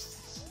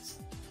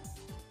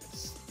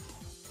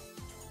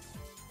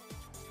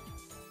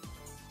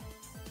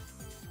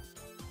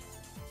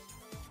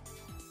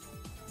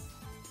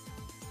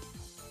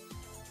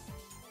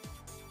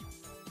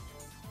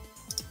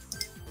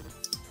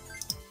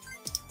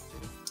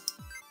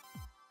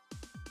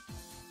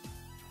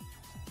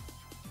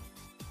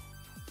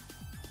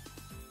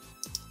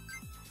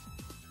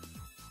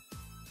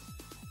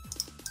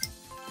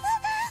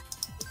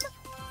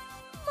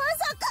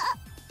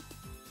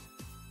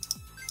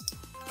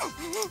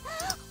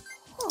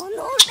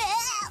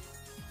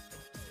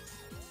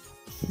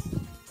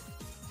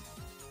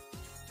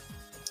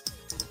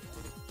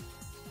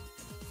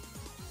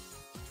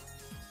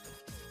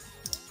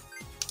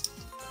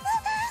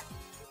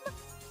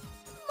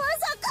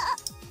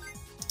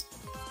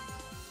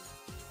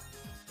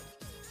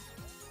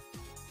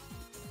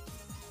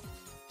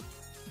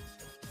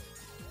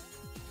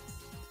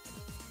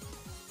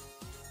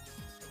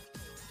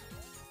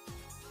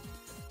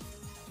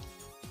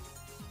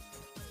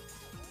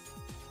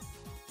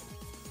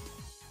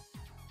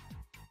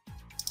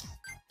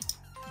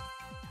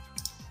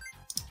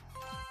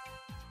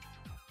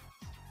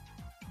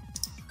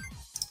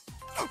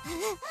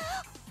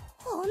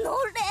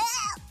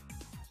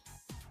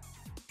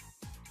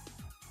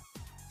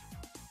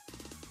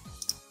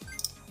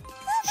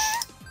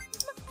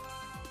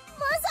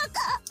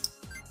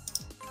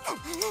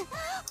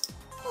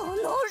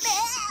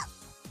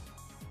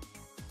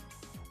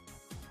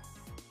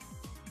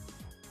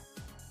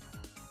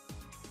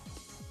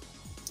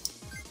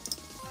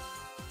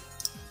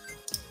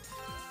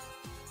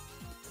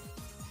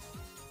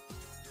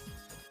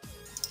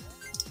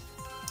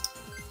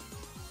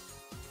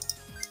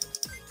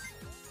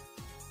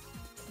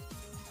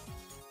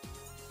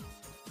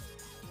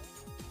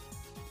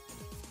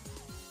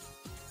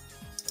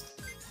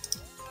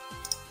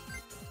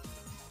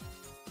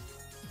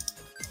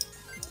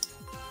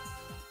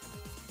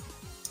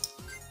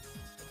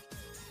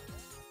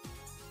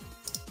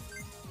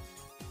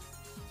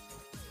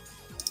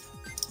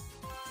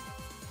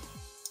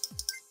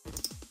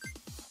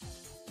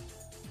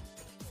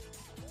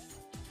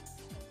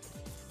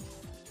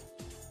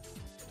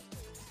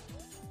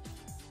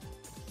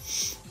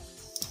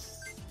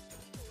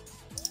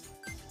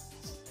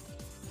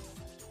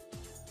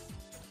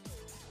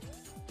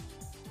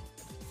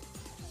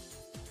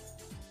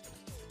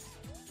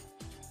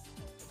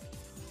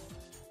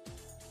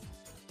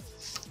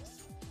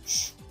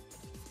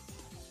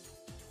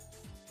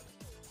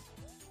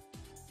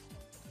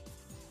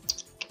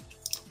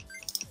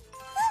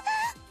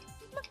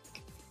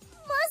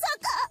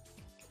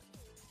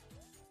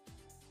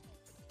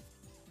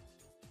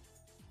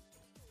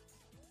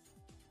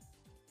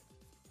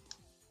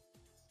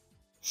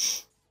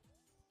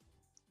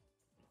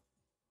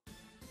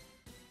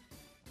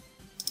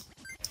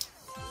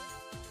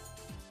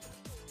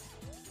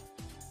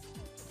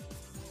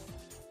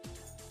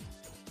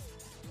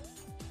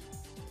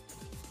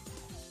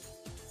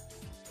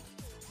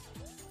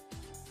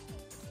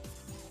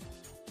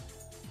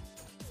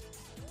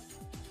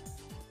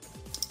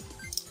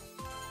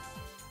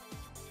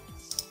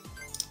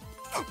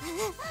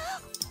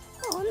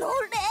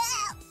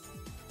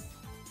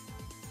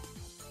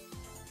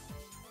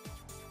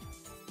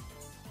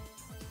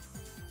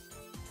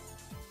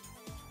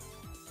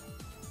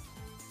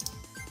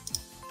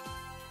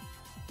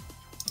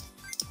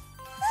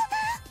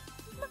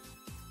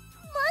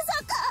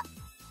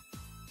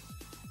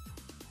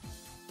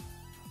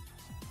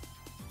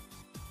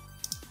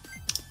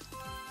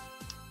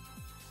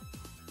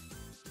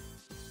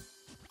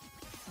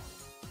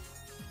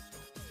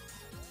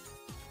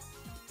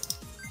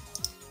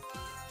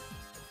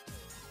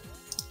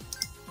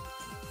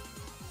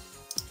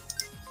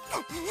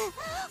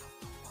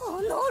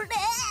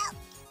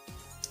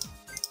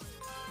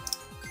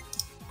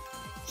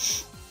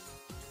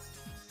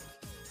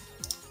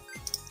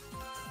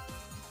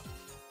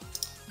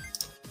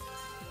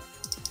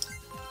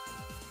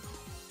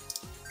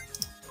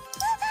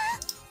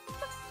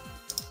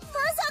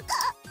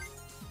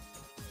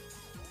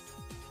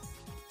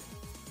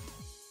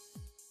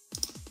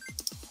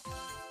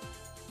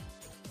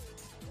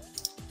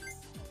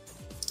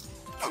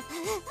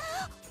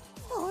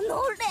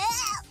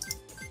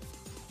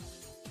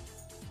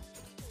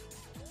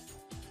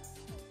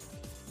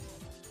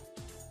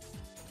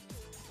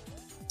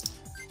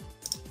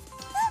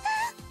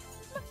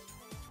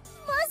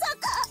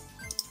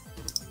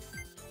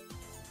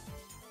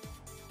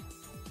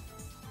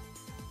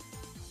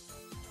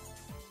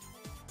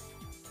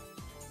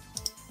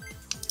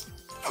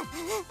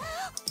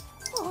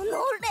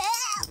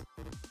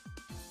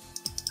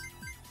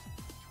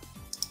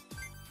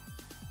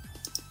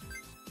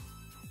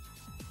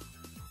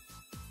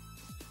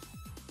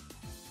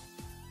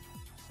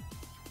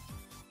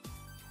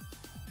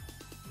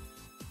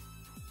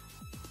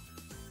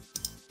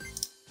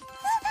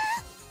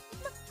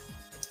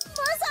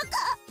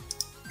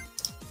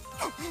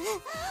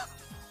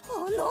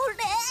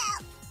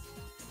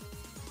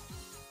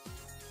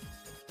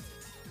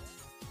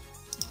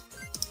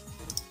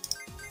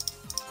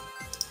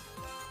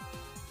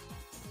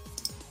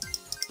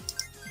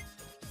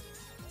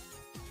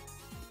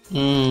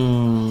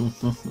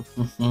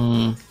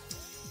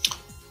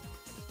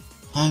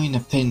 I'm in a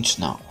pinch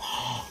now.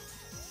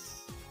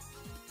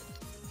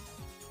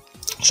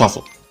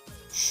 Shuffle.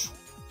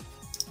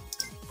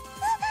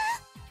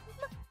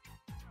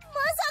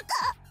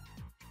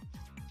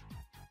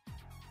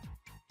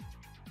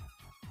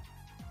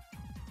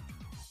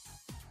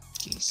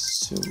 Okay,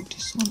 so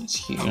this one is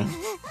here.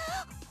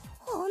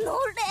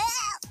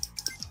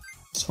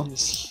 This one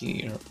is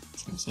here,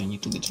 which means I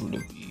need to get rid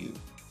of you.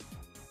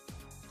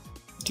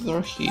 You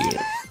are here.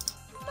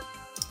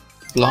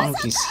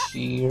 Blanc is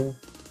here.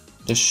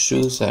 The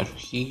shoes are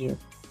here.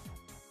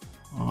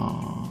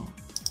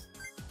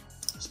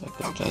 So I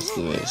can just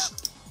do this.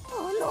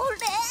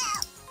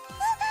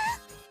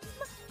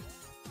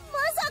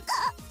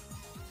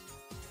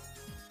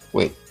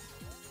 Wait.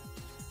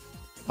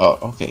 Oh,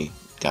 okay.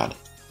 Got it.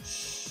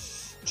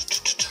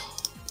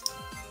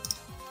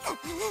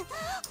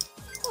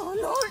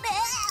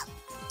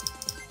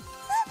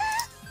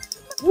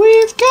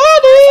 We've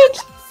got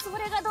it!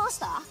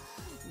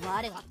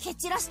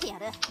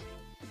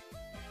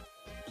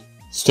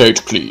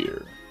 Stage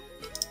clear.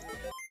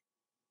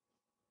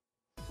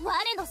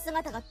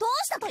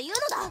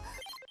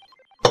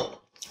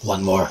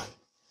 One more.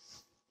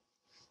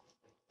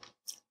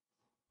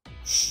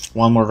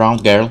 One more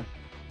round, girl.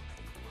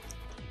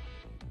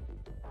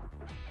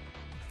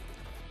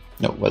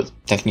 No, well,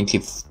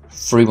 technically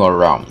 3 more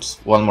rounds.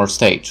 One more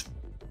stage.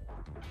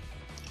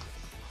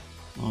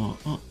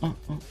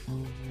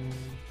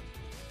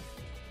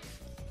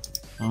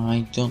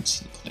 I don't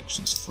see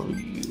connections for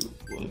you.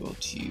 What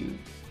about you?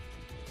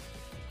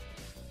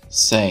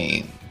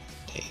 Same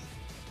thing.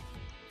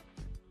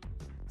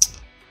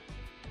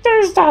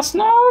 This does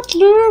not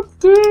look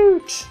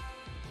good.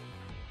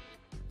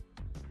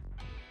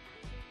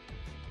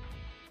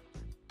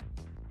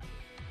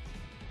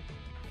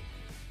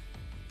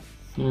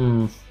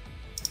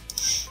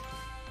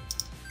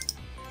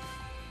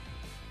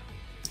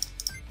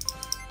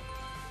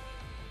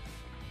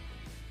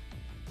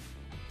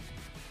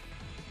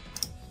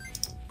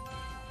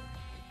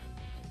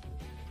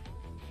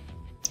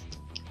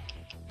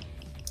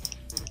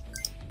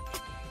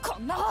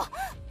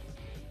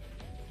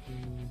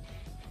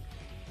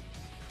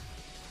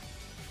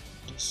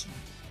 This one.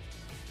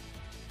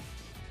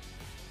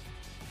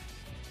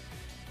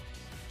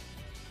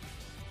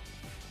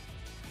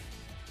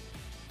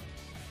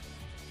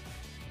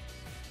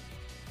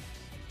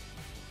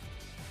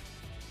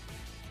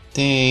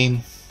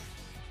 Damn.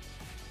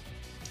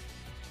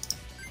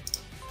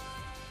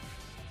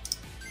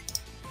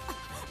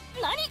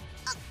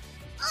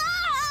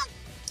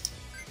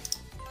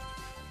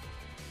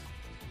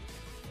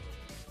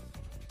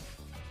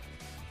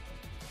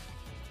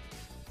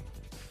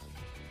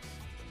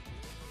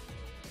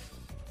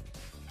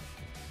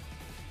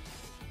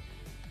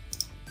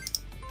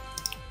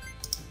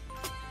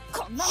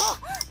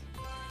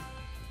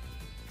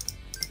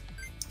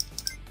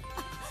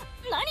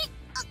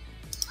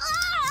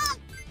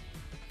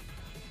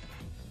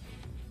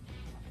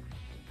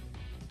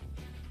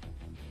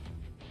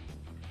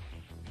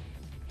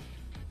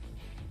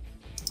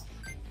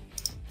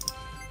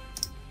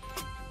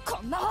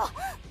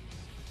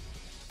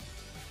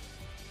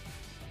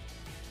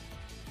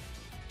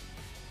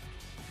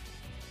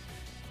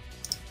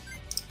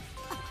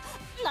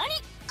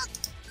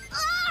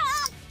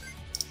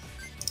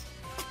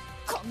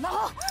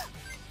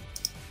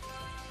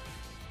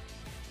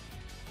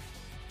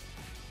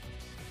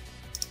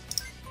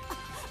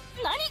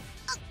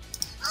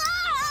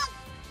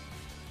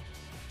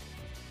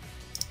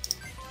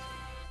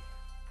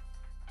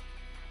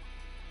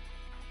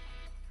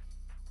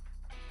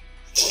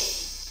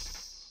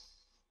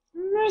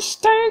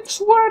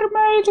 Mistakes were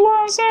made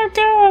once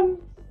again.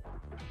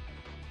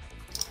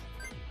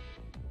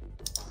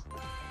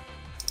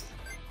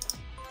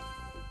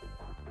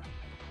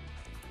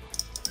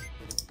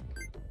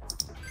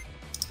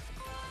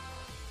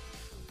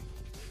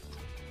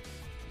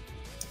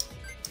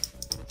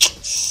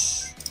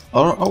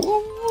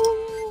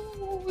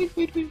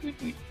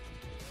 Wait.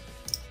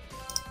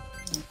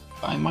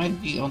 I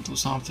might be onto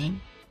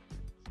something.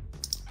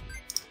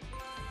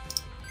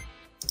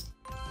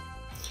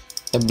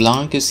 The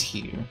blank is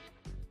here.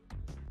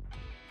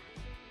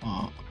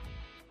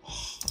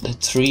 The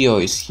trio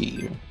is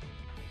here.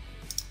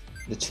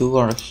 The two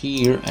are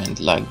here and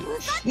like...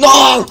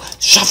 No!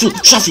 Shuffle!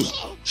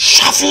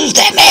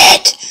 Damn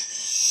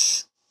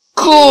it!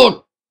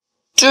 God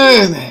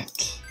damn it!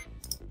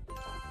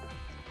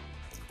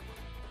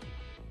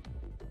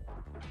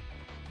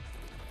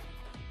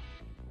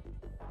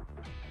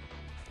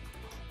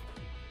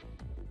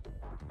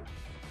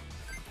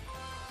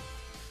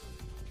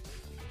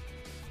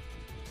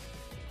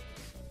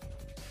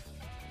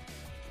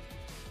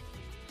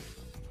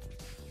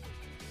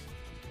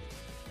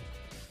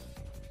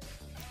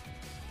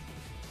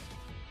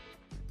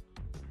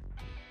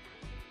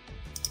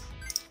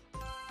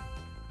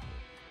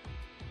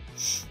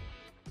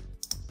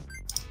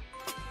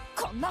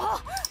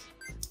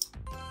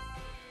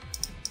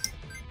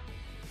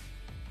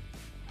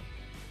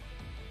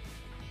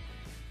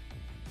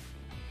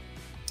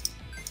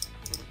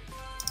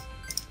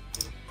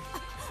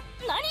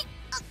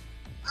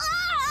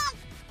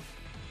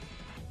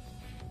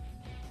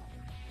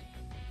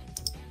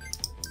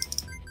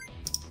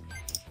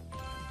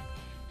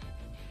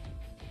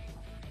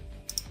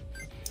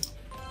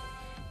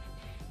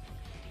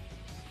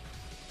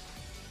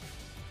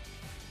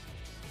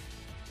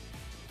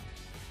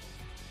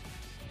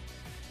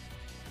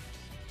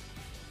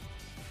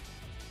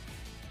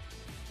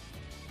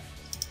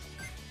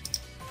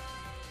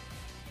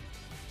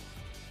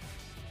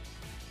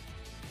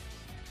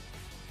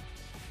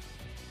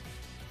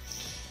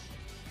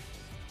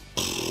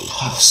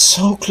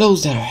 So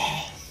close there.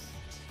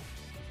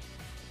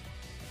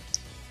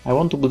 I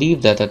want to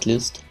believe that at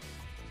least.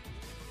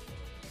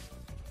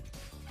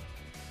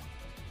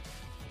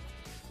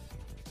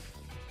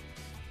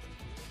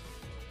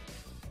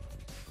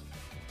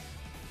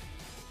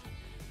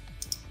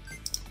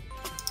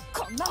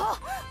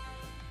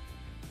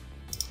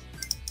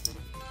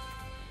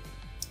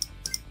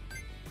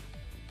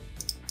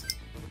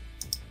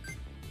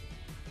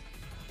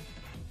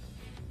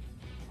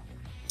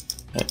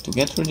 To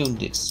get rid of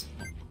this,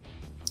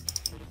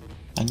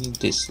 I need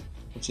this,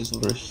 which is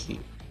over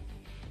here,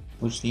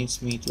 which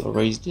needs me to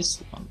erase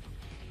this one,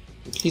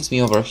 which leads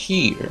me over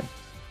here,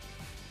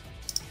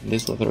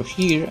 this over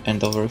here,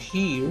 and over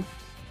here.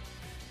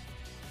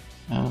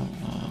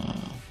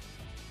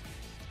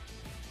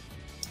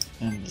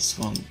 And this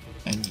one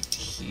I need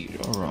here.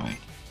 Alright,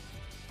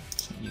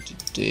 so I need to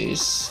do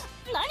this.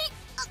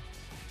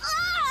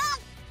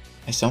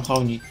 I somehow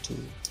need to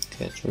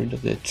get rid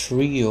of the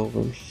tree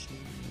over here.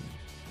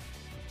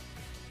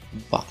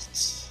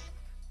 But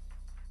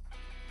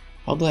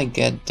how do I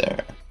get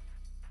there?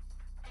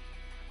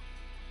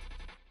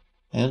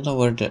 I don't know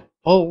where the...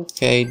 Oh,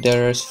 okay,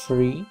 there's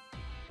 3.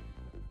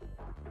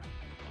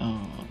 Now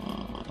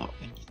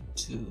I need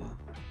to...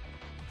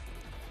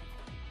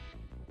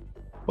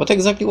 What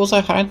exactly was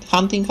I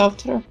hunting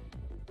after?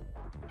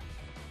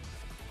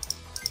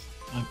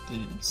 Like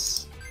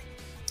this.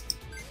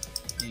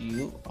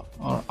 You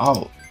are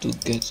out to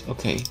get...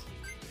 Okay.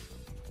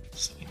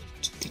 So I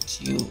need to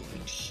get you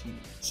in here.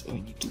 So I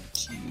need to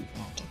get you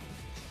out of it.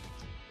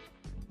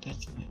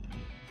 That's my...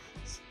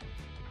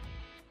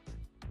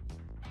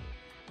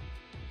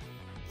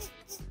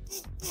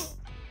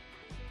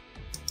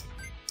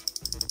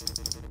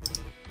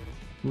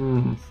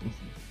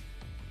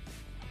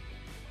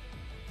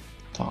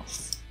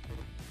 Tough.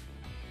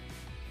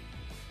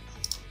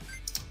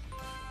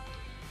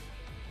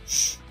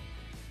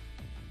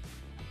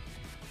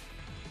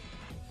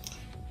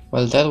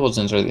 Well, that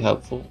wasn't really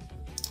helpful.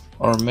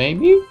 Or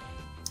maybe?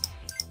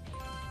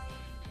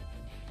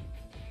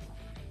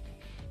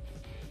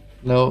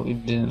 No,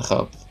 it didn't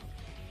help.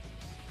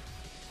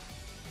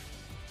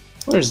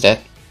 Where's that?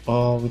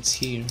 Oh, it's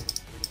here.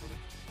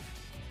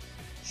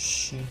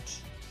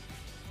 Shit.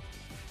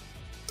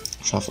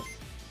 Shuffle.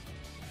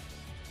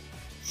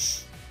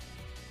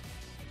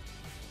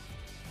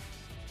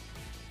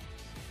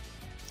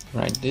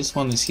 Right, this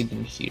one is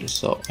hidden here,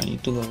 so I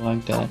need to go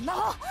like that.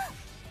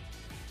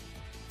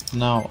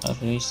 Now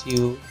erase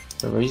you,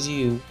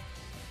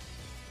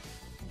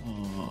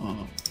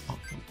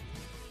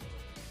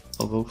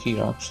 I'll go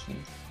here actually.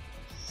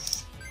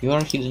 You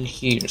are hidden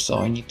here, so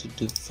I need to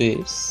do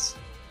this.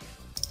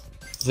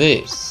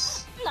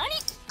 This.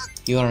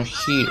 You are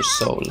here,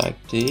 so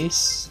like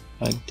this,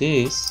 like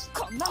this,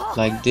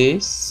 like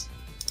this,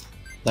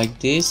 like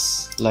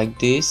this, like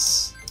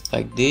this,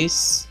 like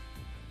this.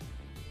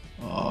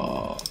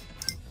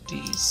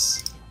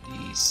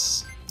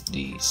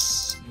 These.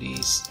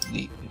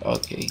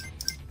 Okay.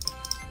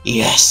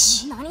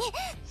 Yes.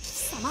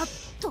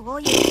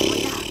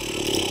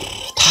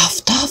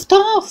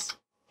 Tough.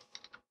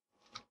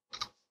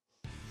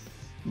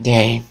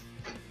 Game.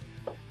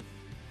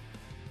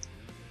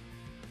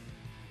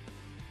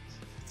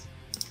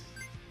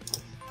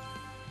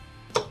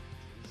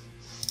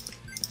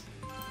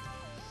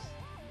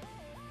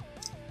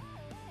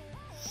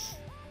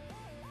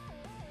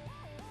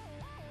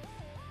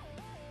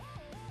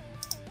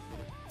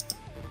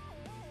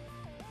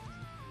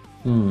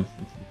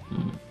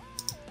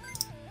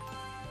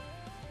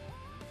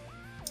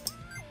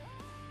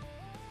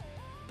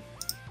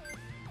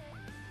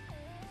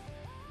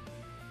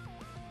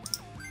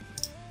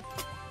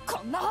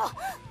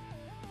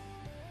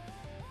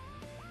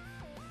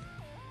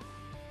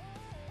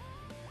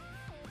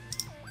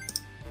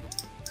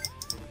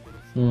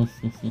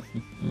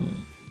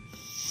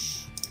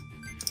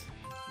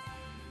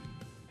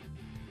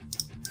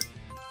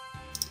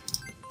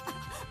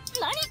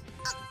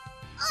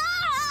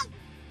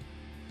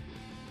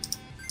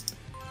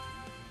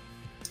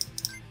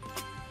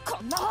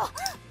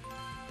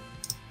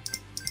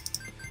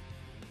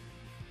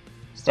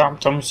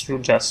 Sometimes you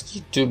just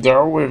need to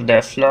go with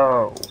the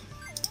flow.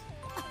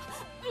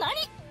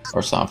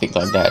 Or something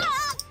like that.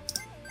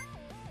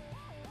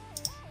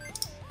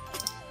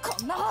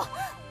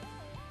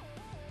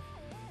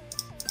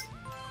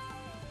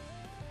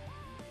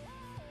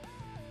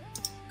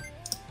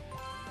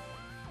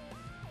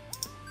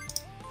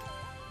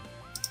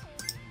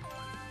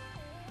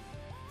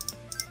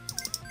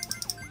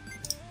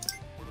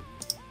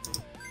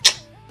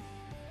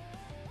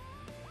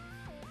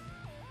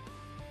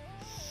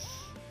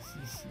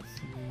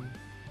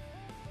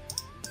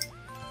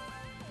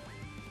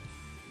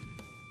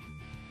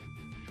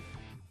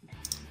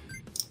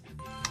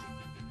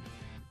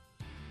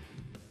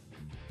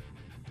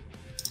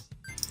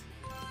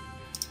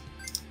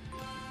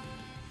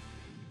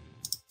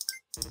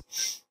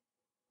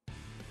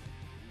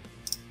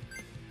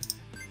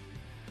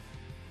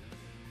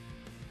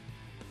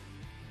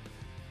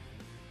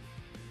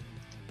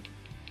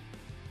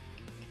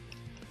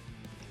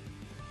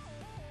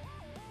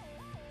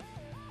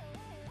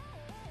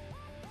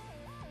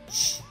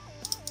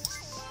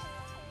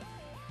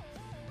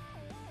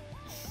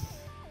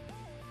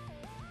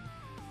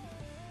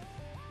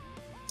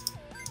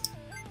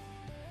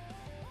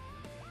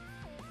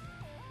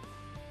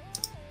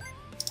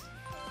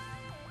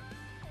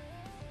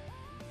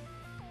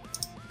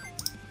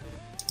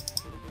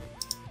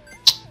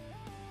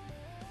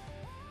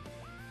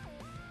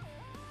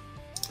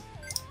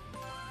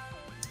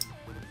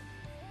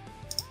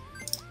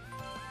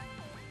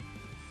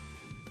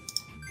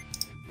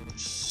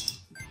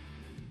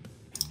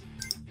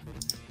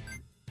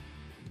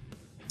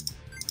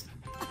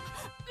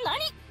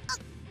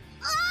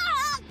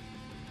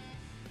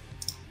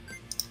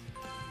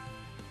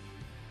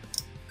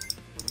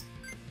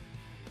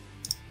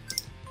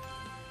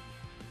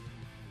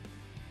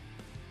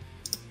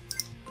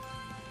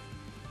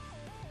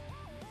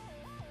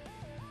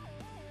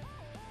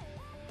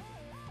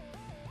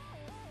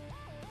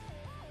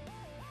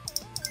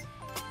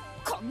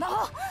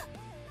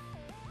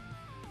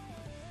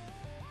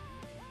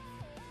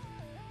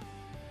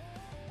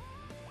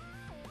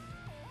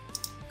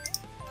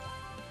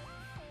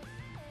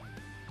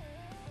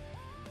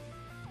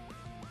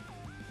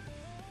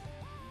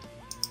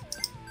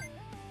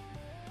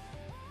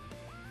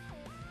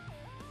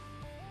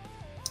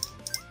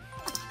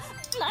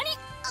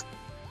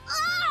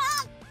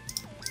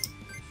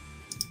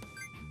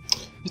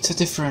 It's a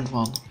different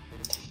one.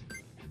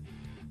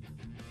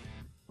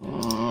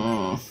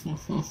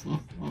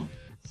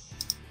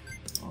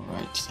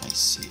 Alright, I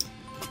see.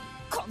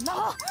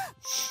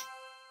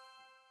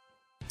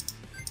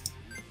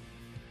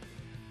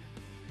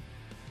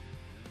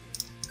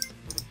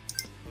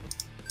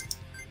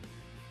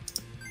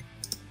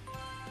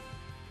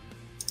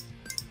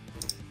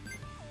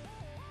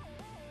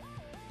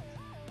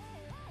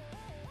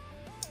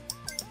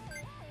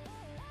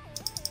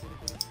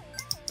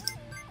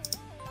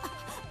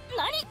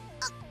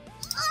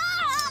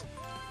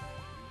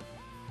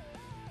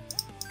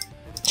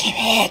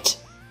 Damn it!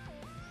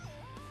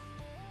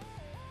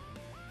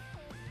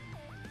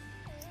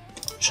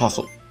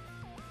 Shuffle.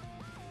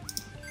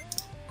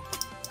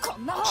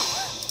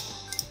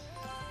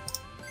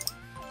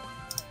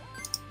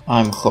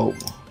 I'm home.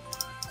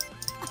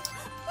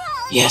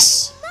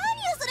 Yes!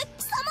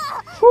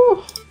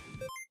 Whew.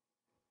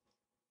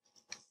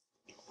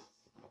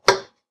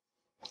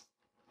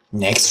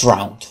 Next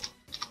round.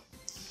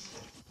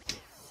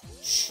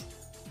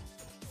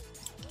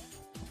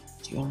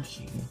 You're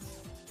here.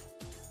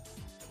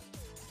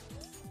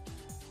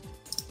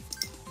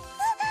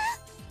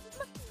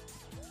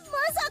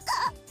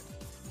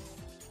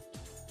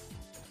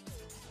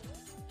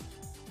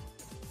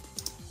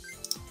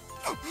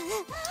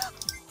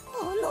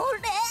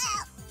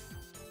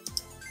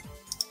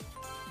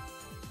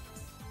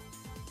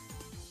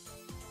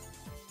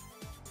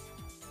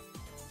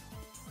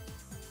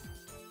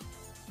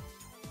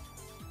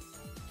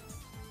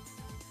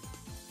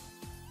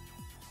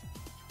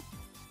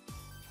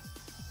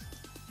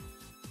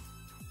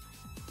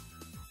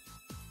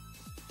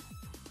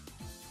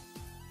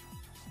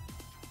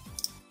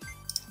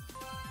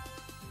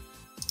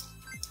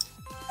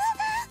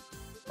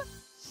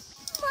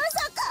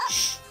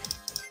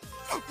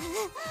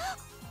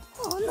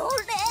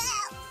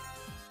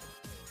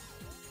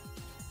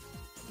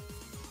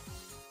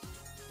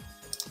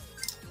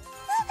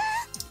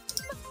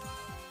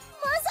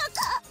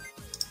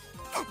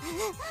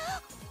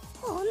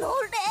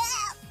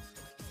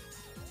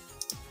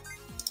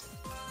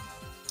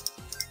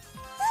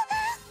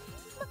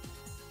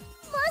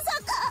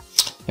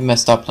 I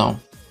messed up now.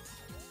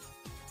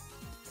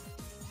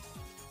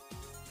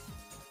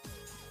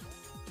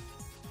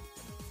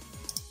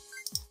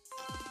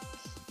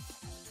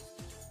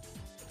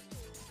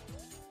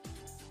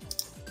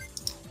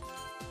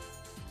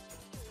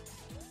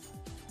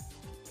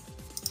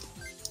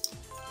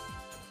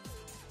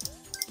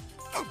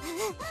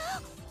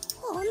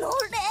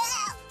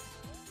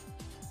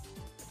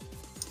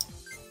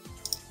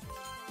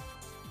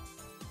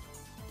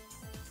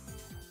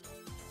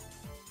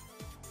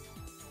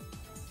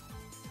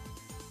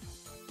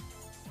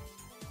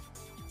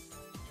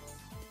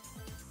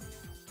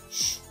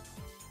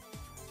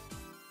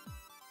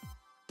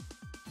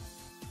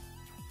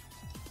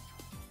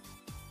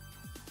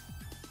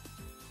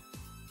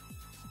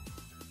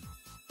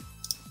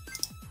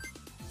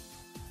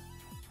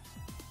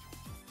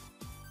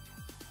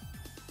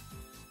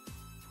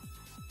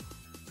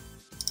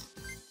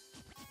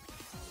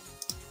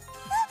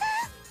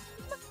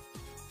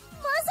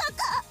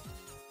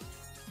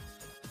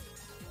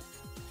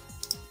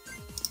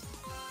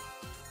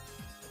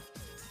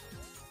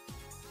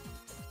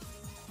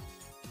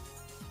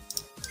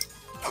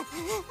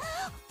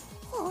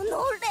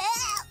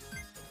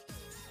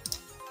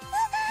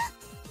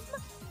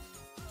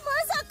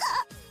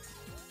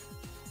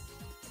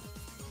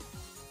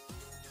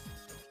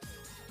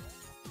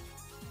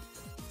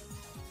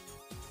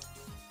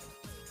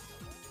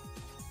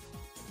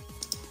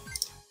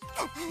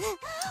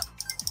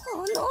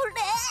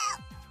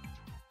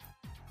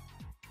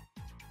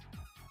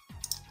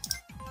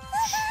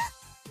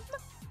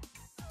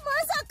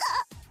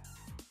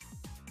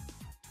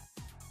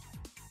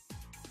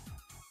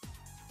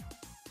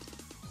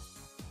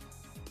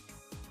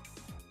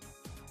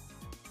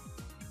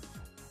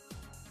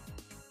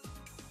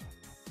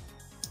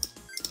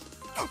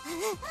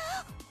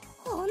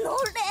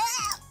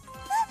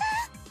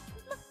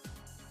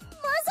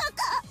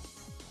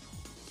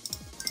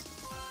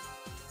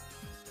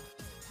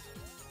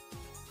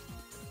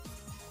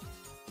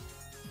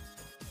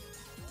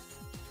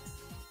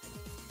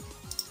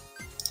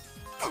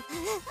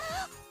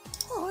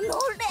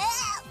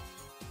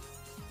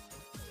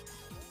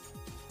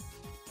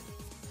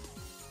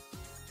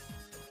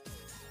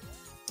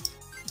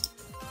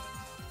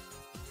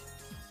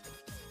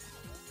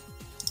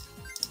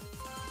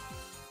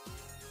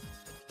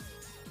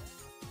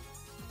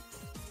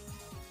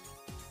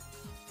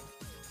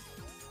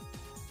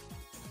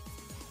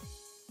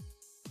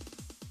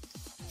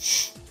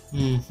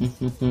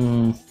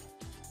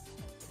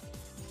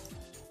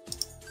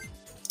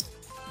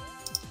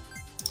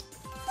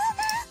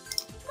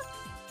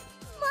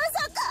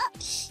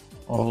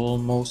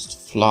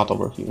 Almost flat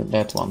over here,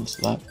 that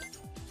one's left.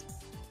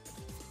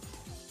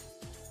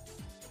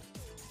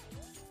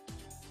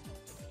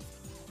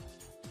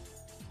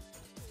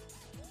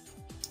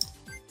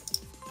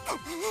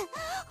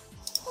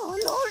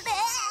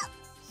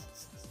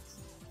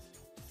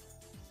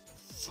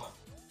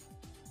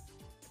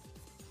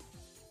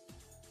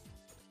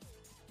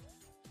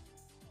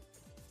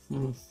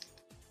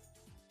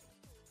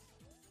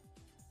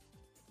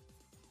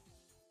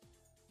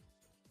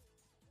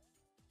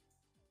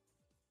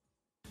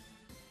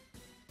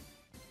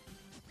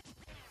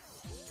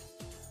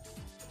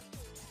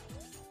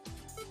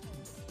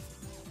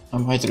 I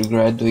might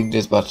regret doing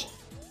this, but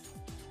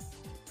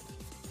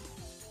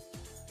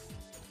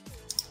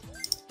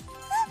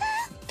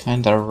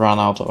kinda run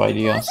out of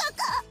ideas.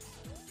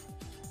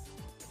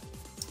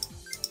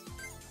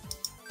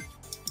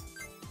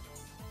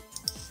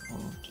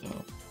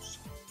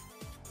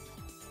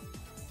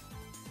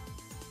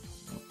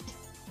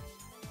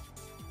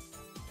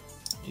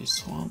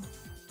 This one,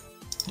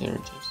 there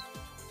it is.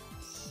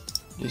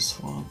 This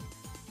one,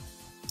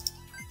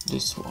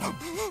 this one.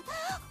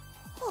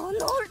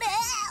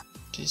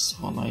 This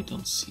one I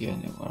don't see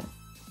anywhere.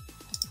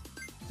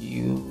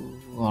 You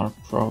are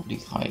probably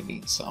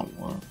hiding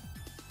somewhere.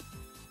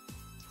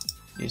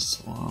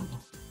 This one.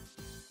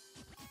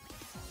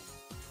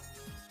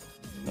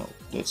 No,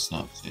 that's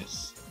not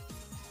this.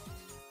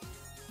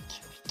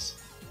 Damn it.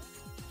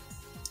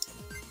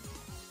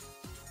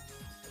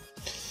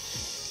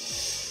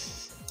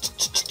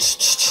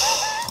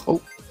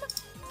 Oh.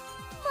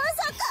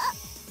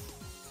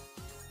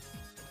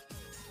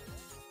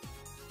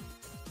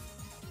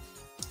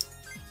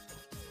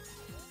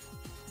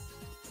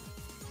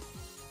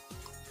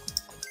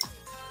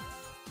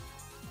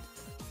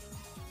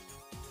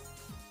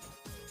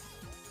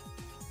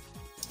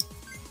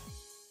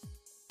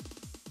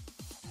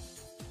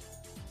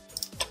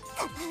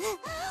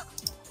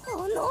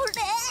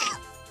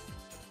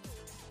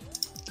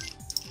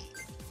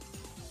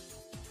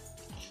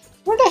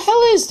 Where the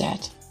hell is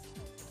that?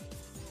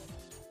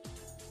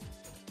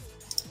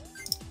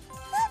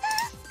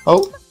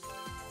 Oh?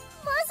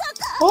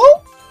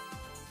 Oh?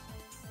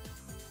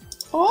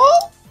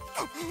 Oh?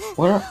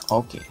 Where?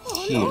 Okay,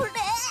 here.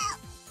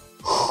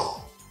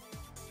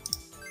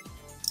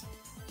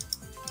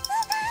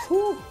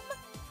 Whew.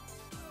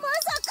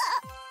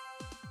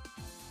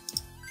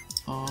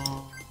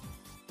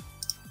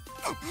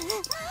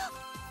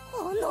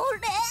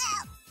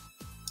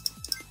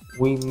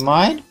 We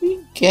might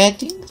be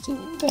getting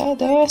to the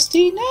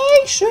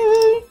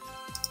destination.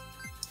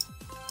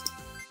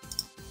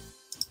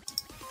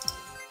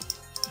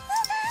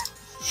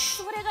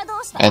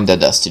 And the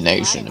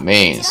destination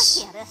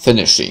means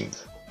finishing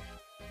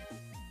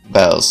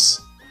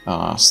Belle's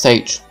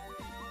stage.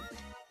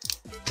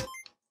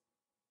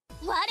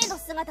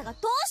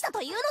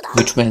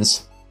 Which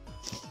means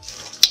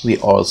we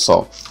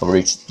also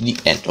reached the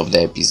end of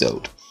the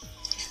episode.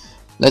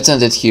 Let's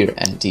end it here,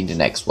 and in the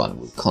next one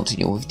we'll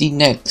continue with the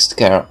next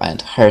girl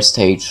and her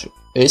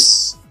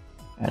stages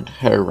and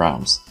her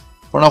rounds.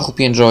 For now, hope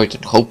you enjoyed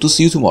and hope to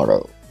see you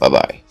tomorrow. Bye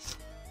bye.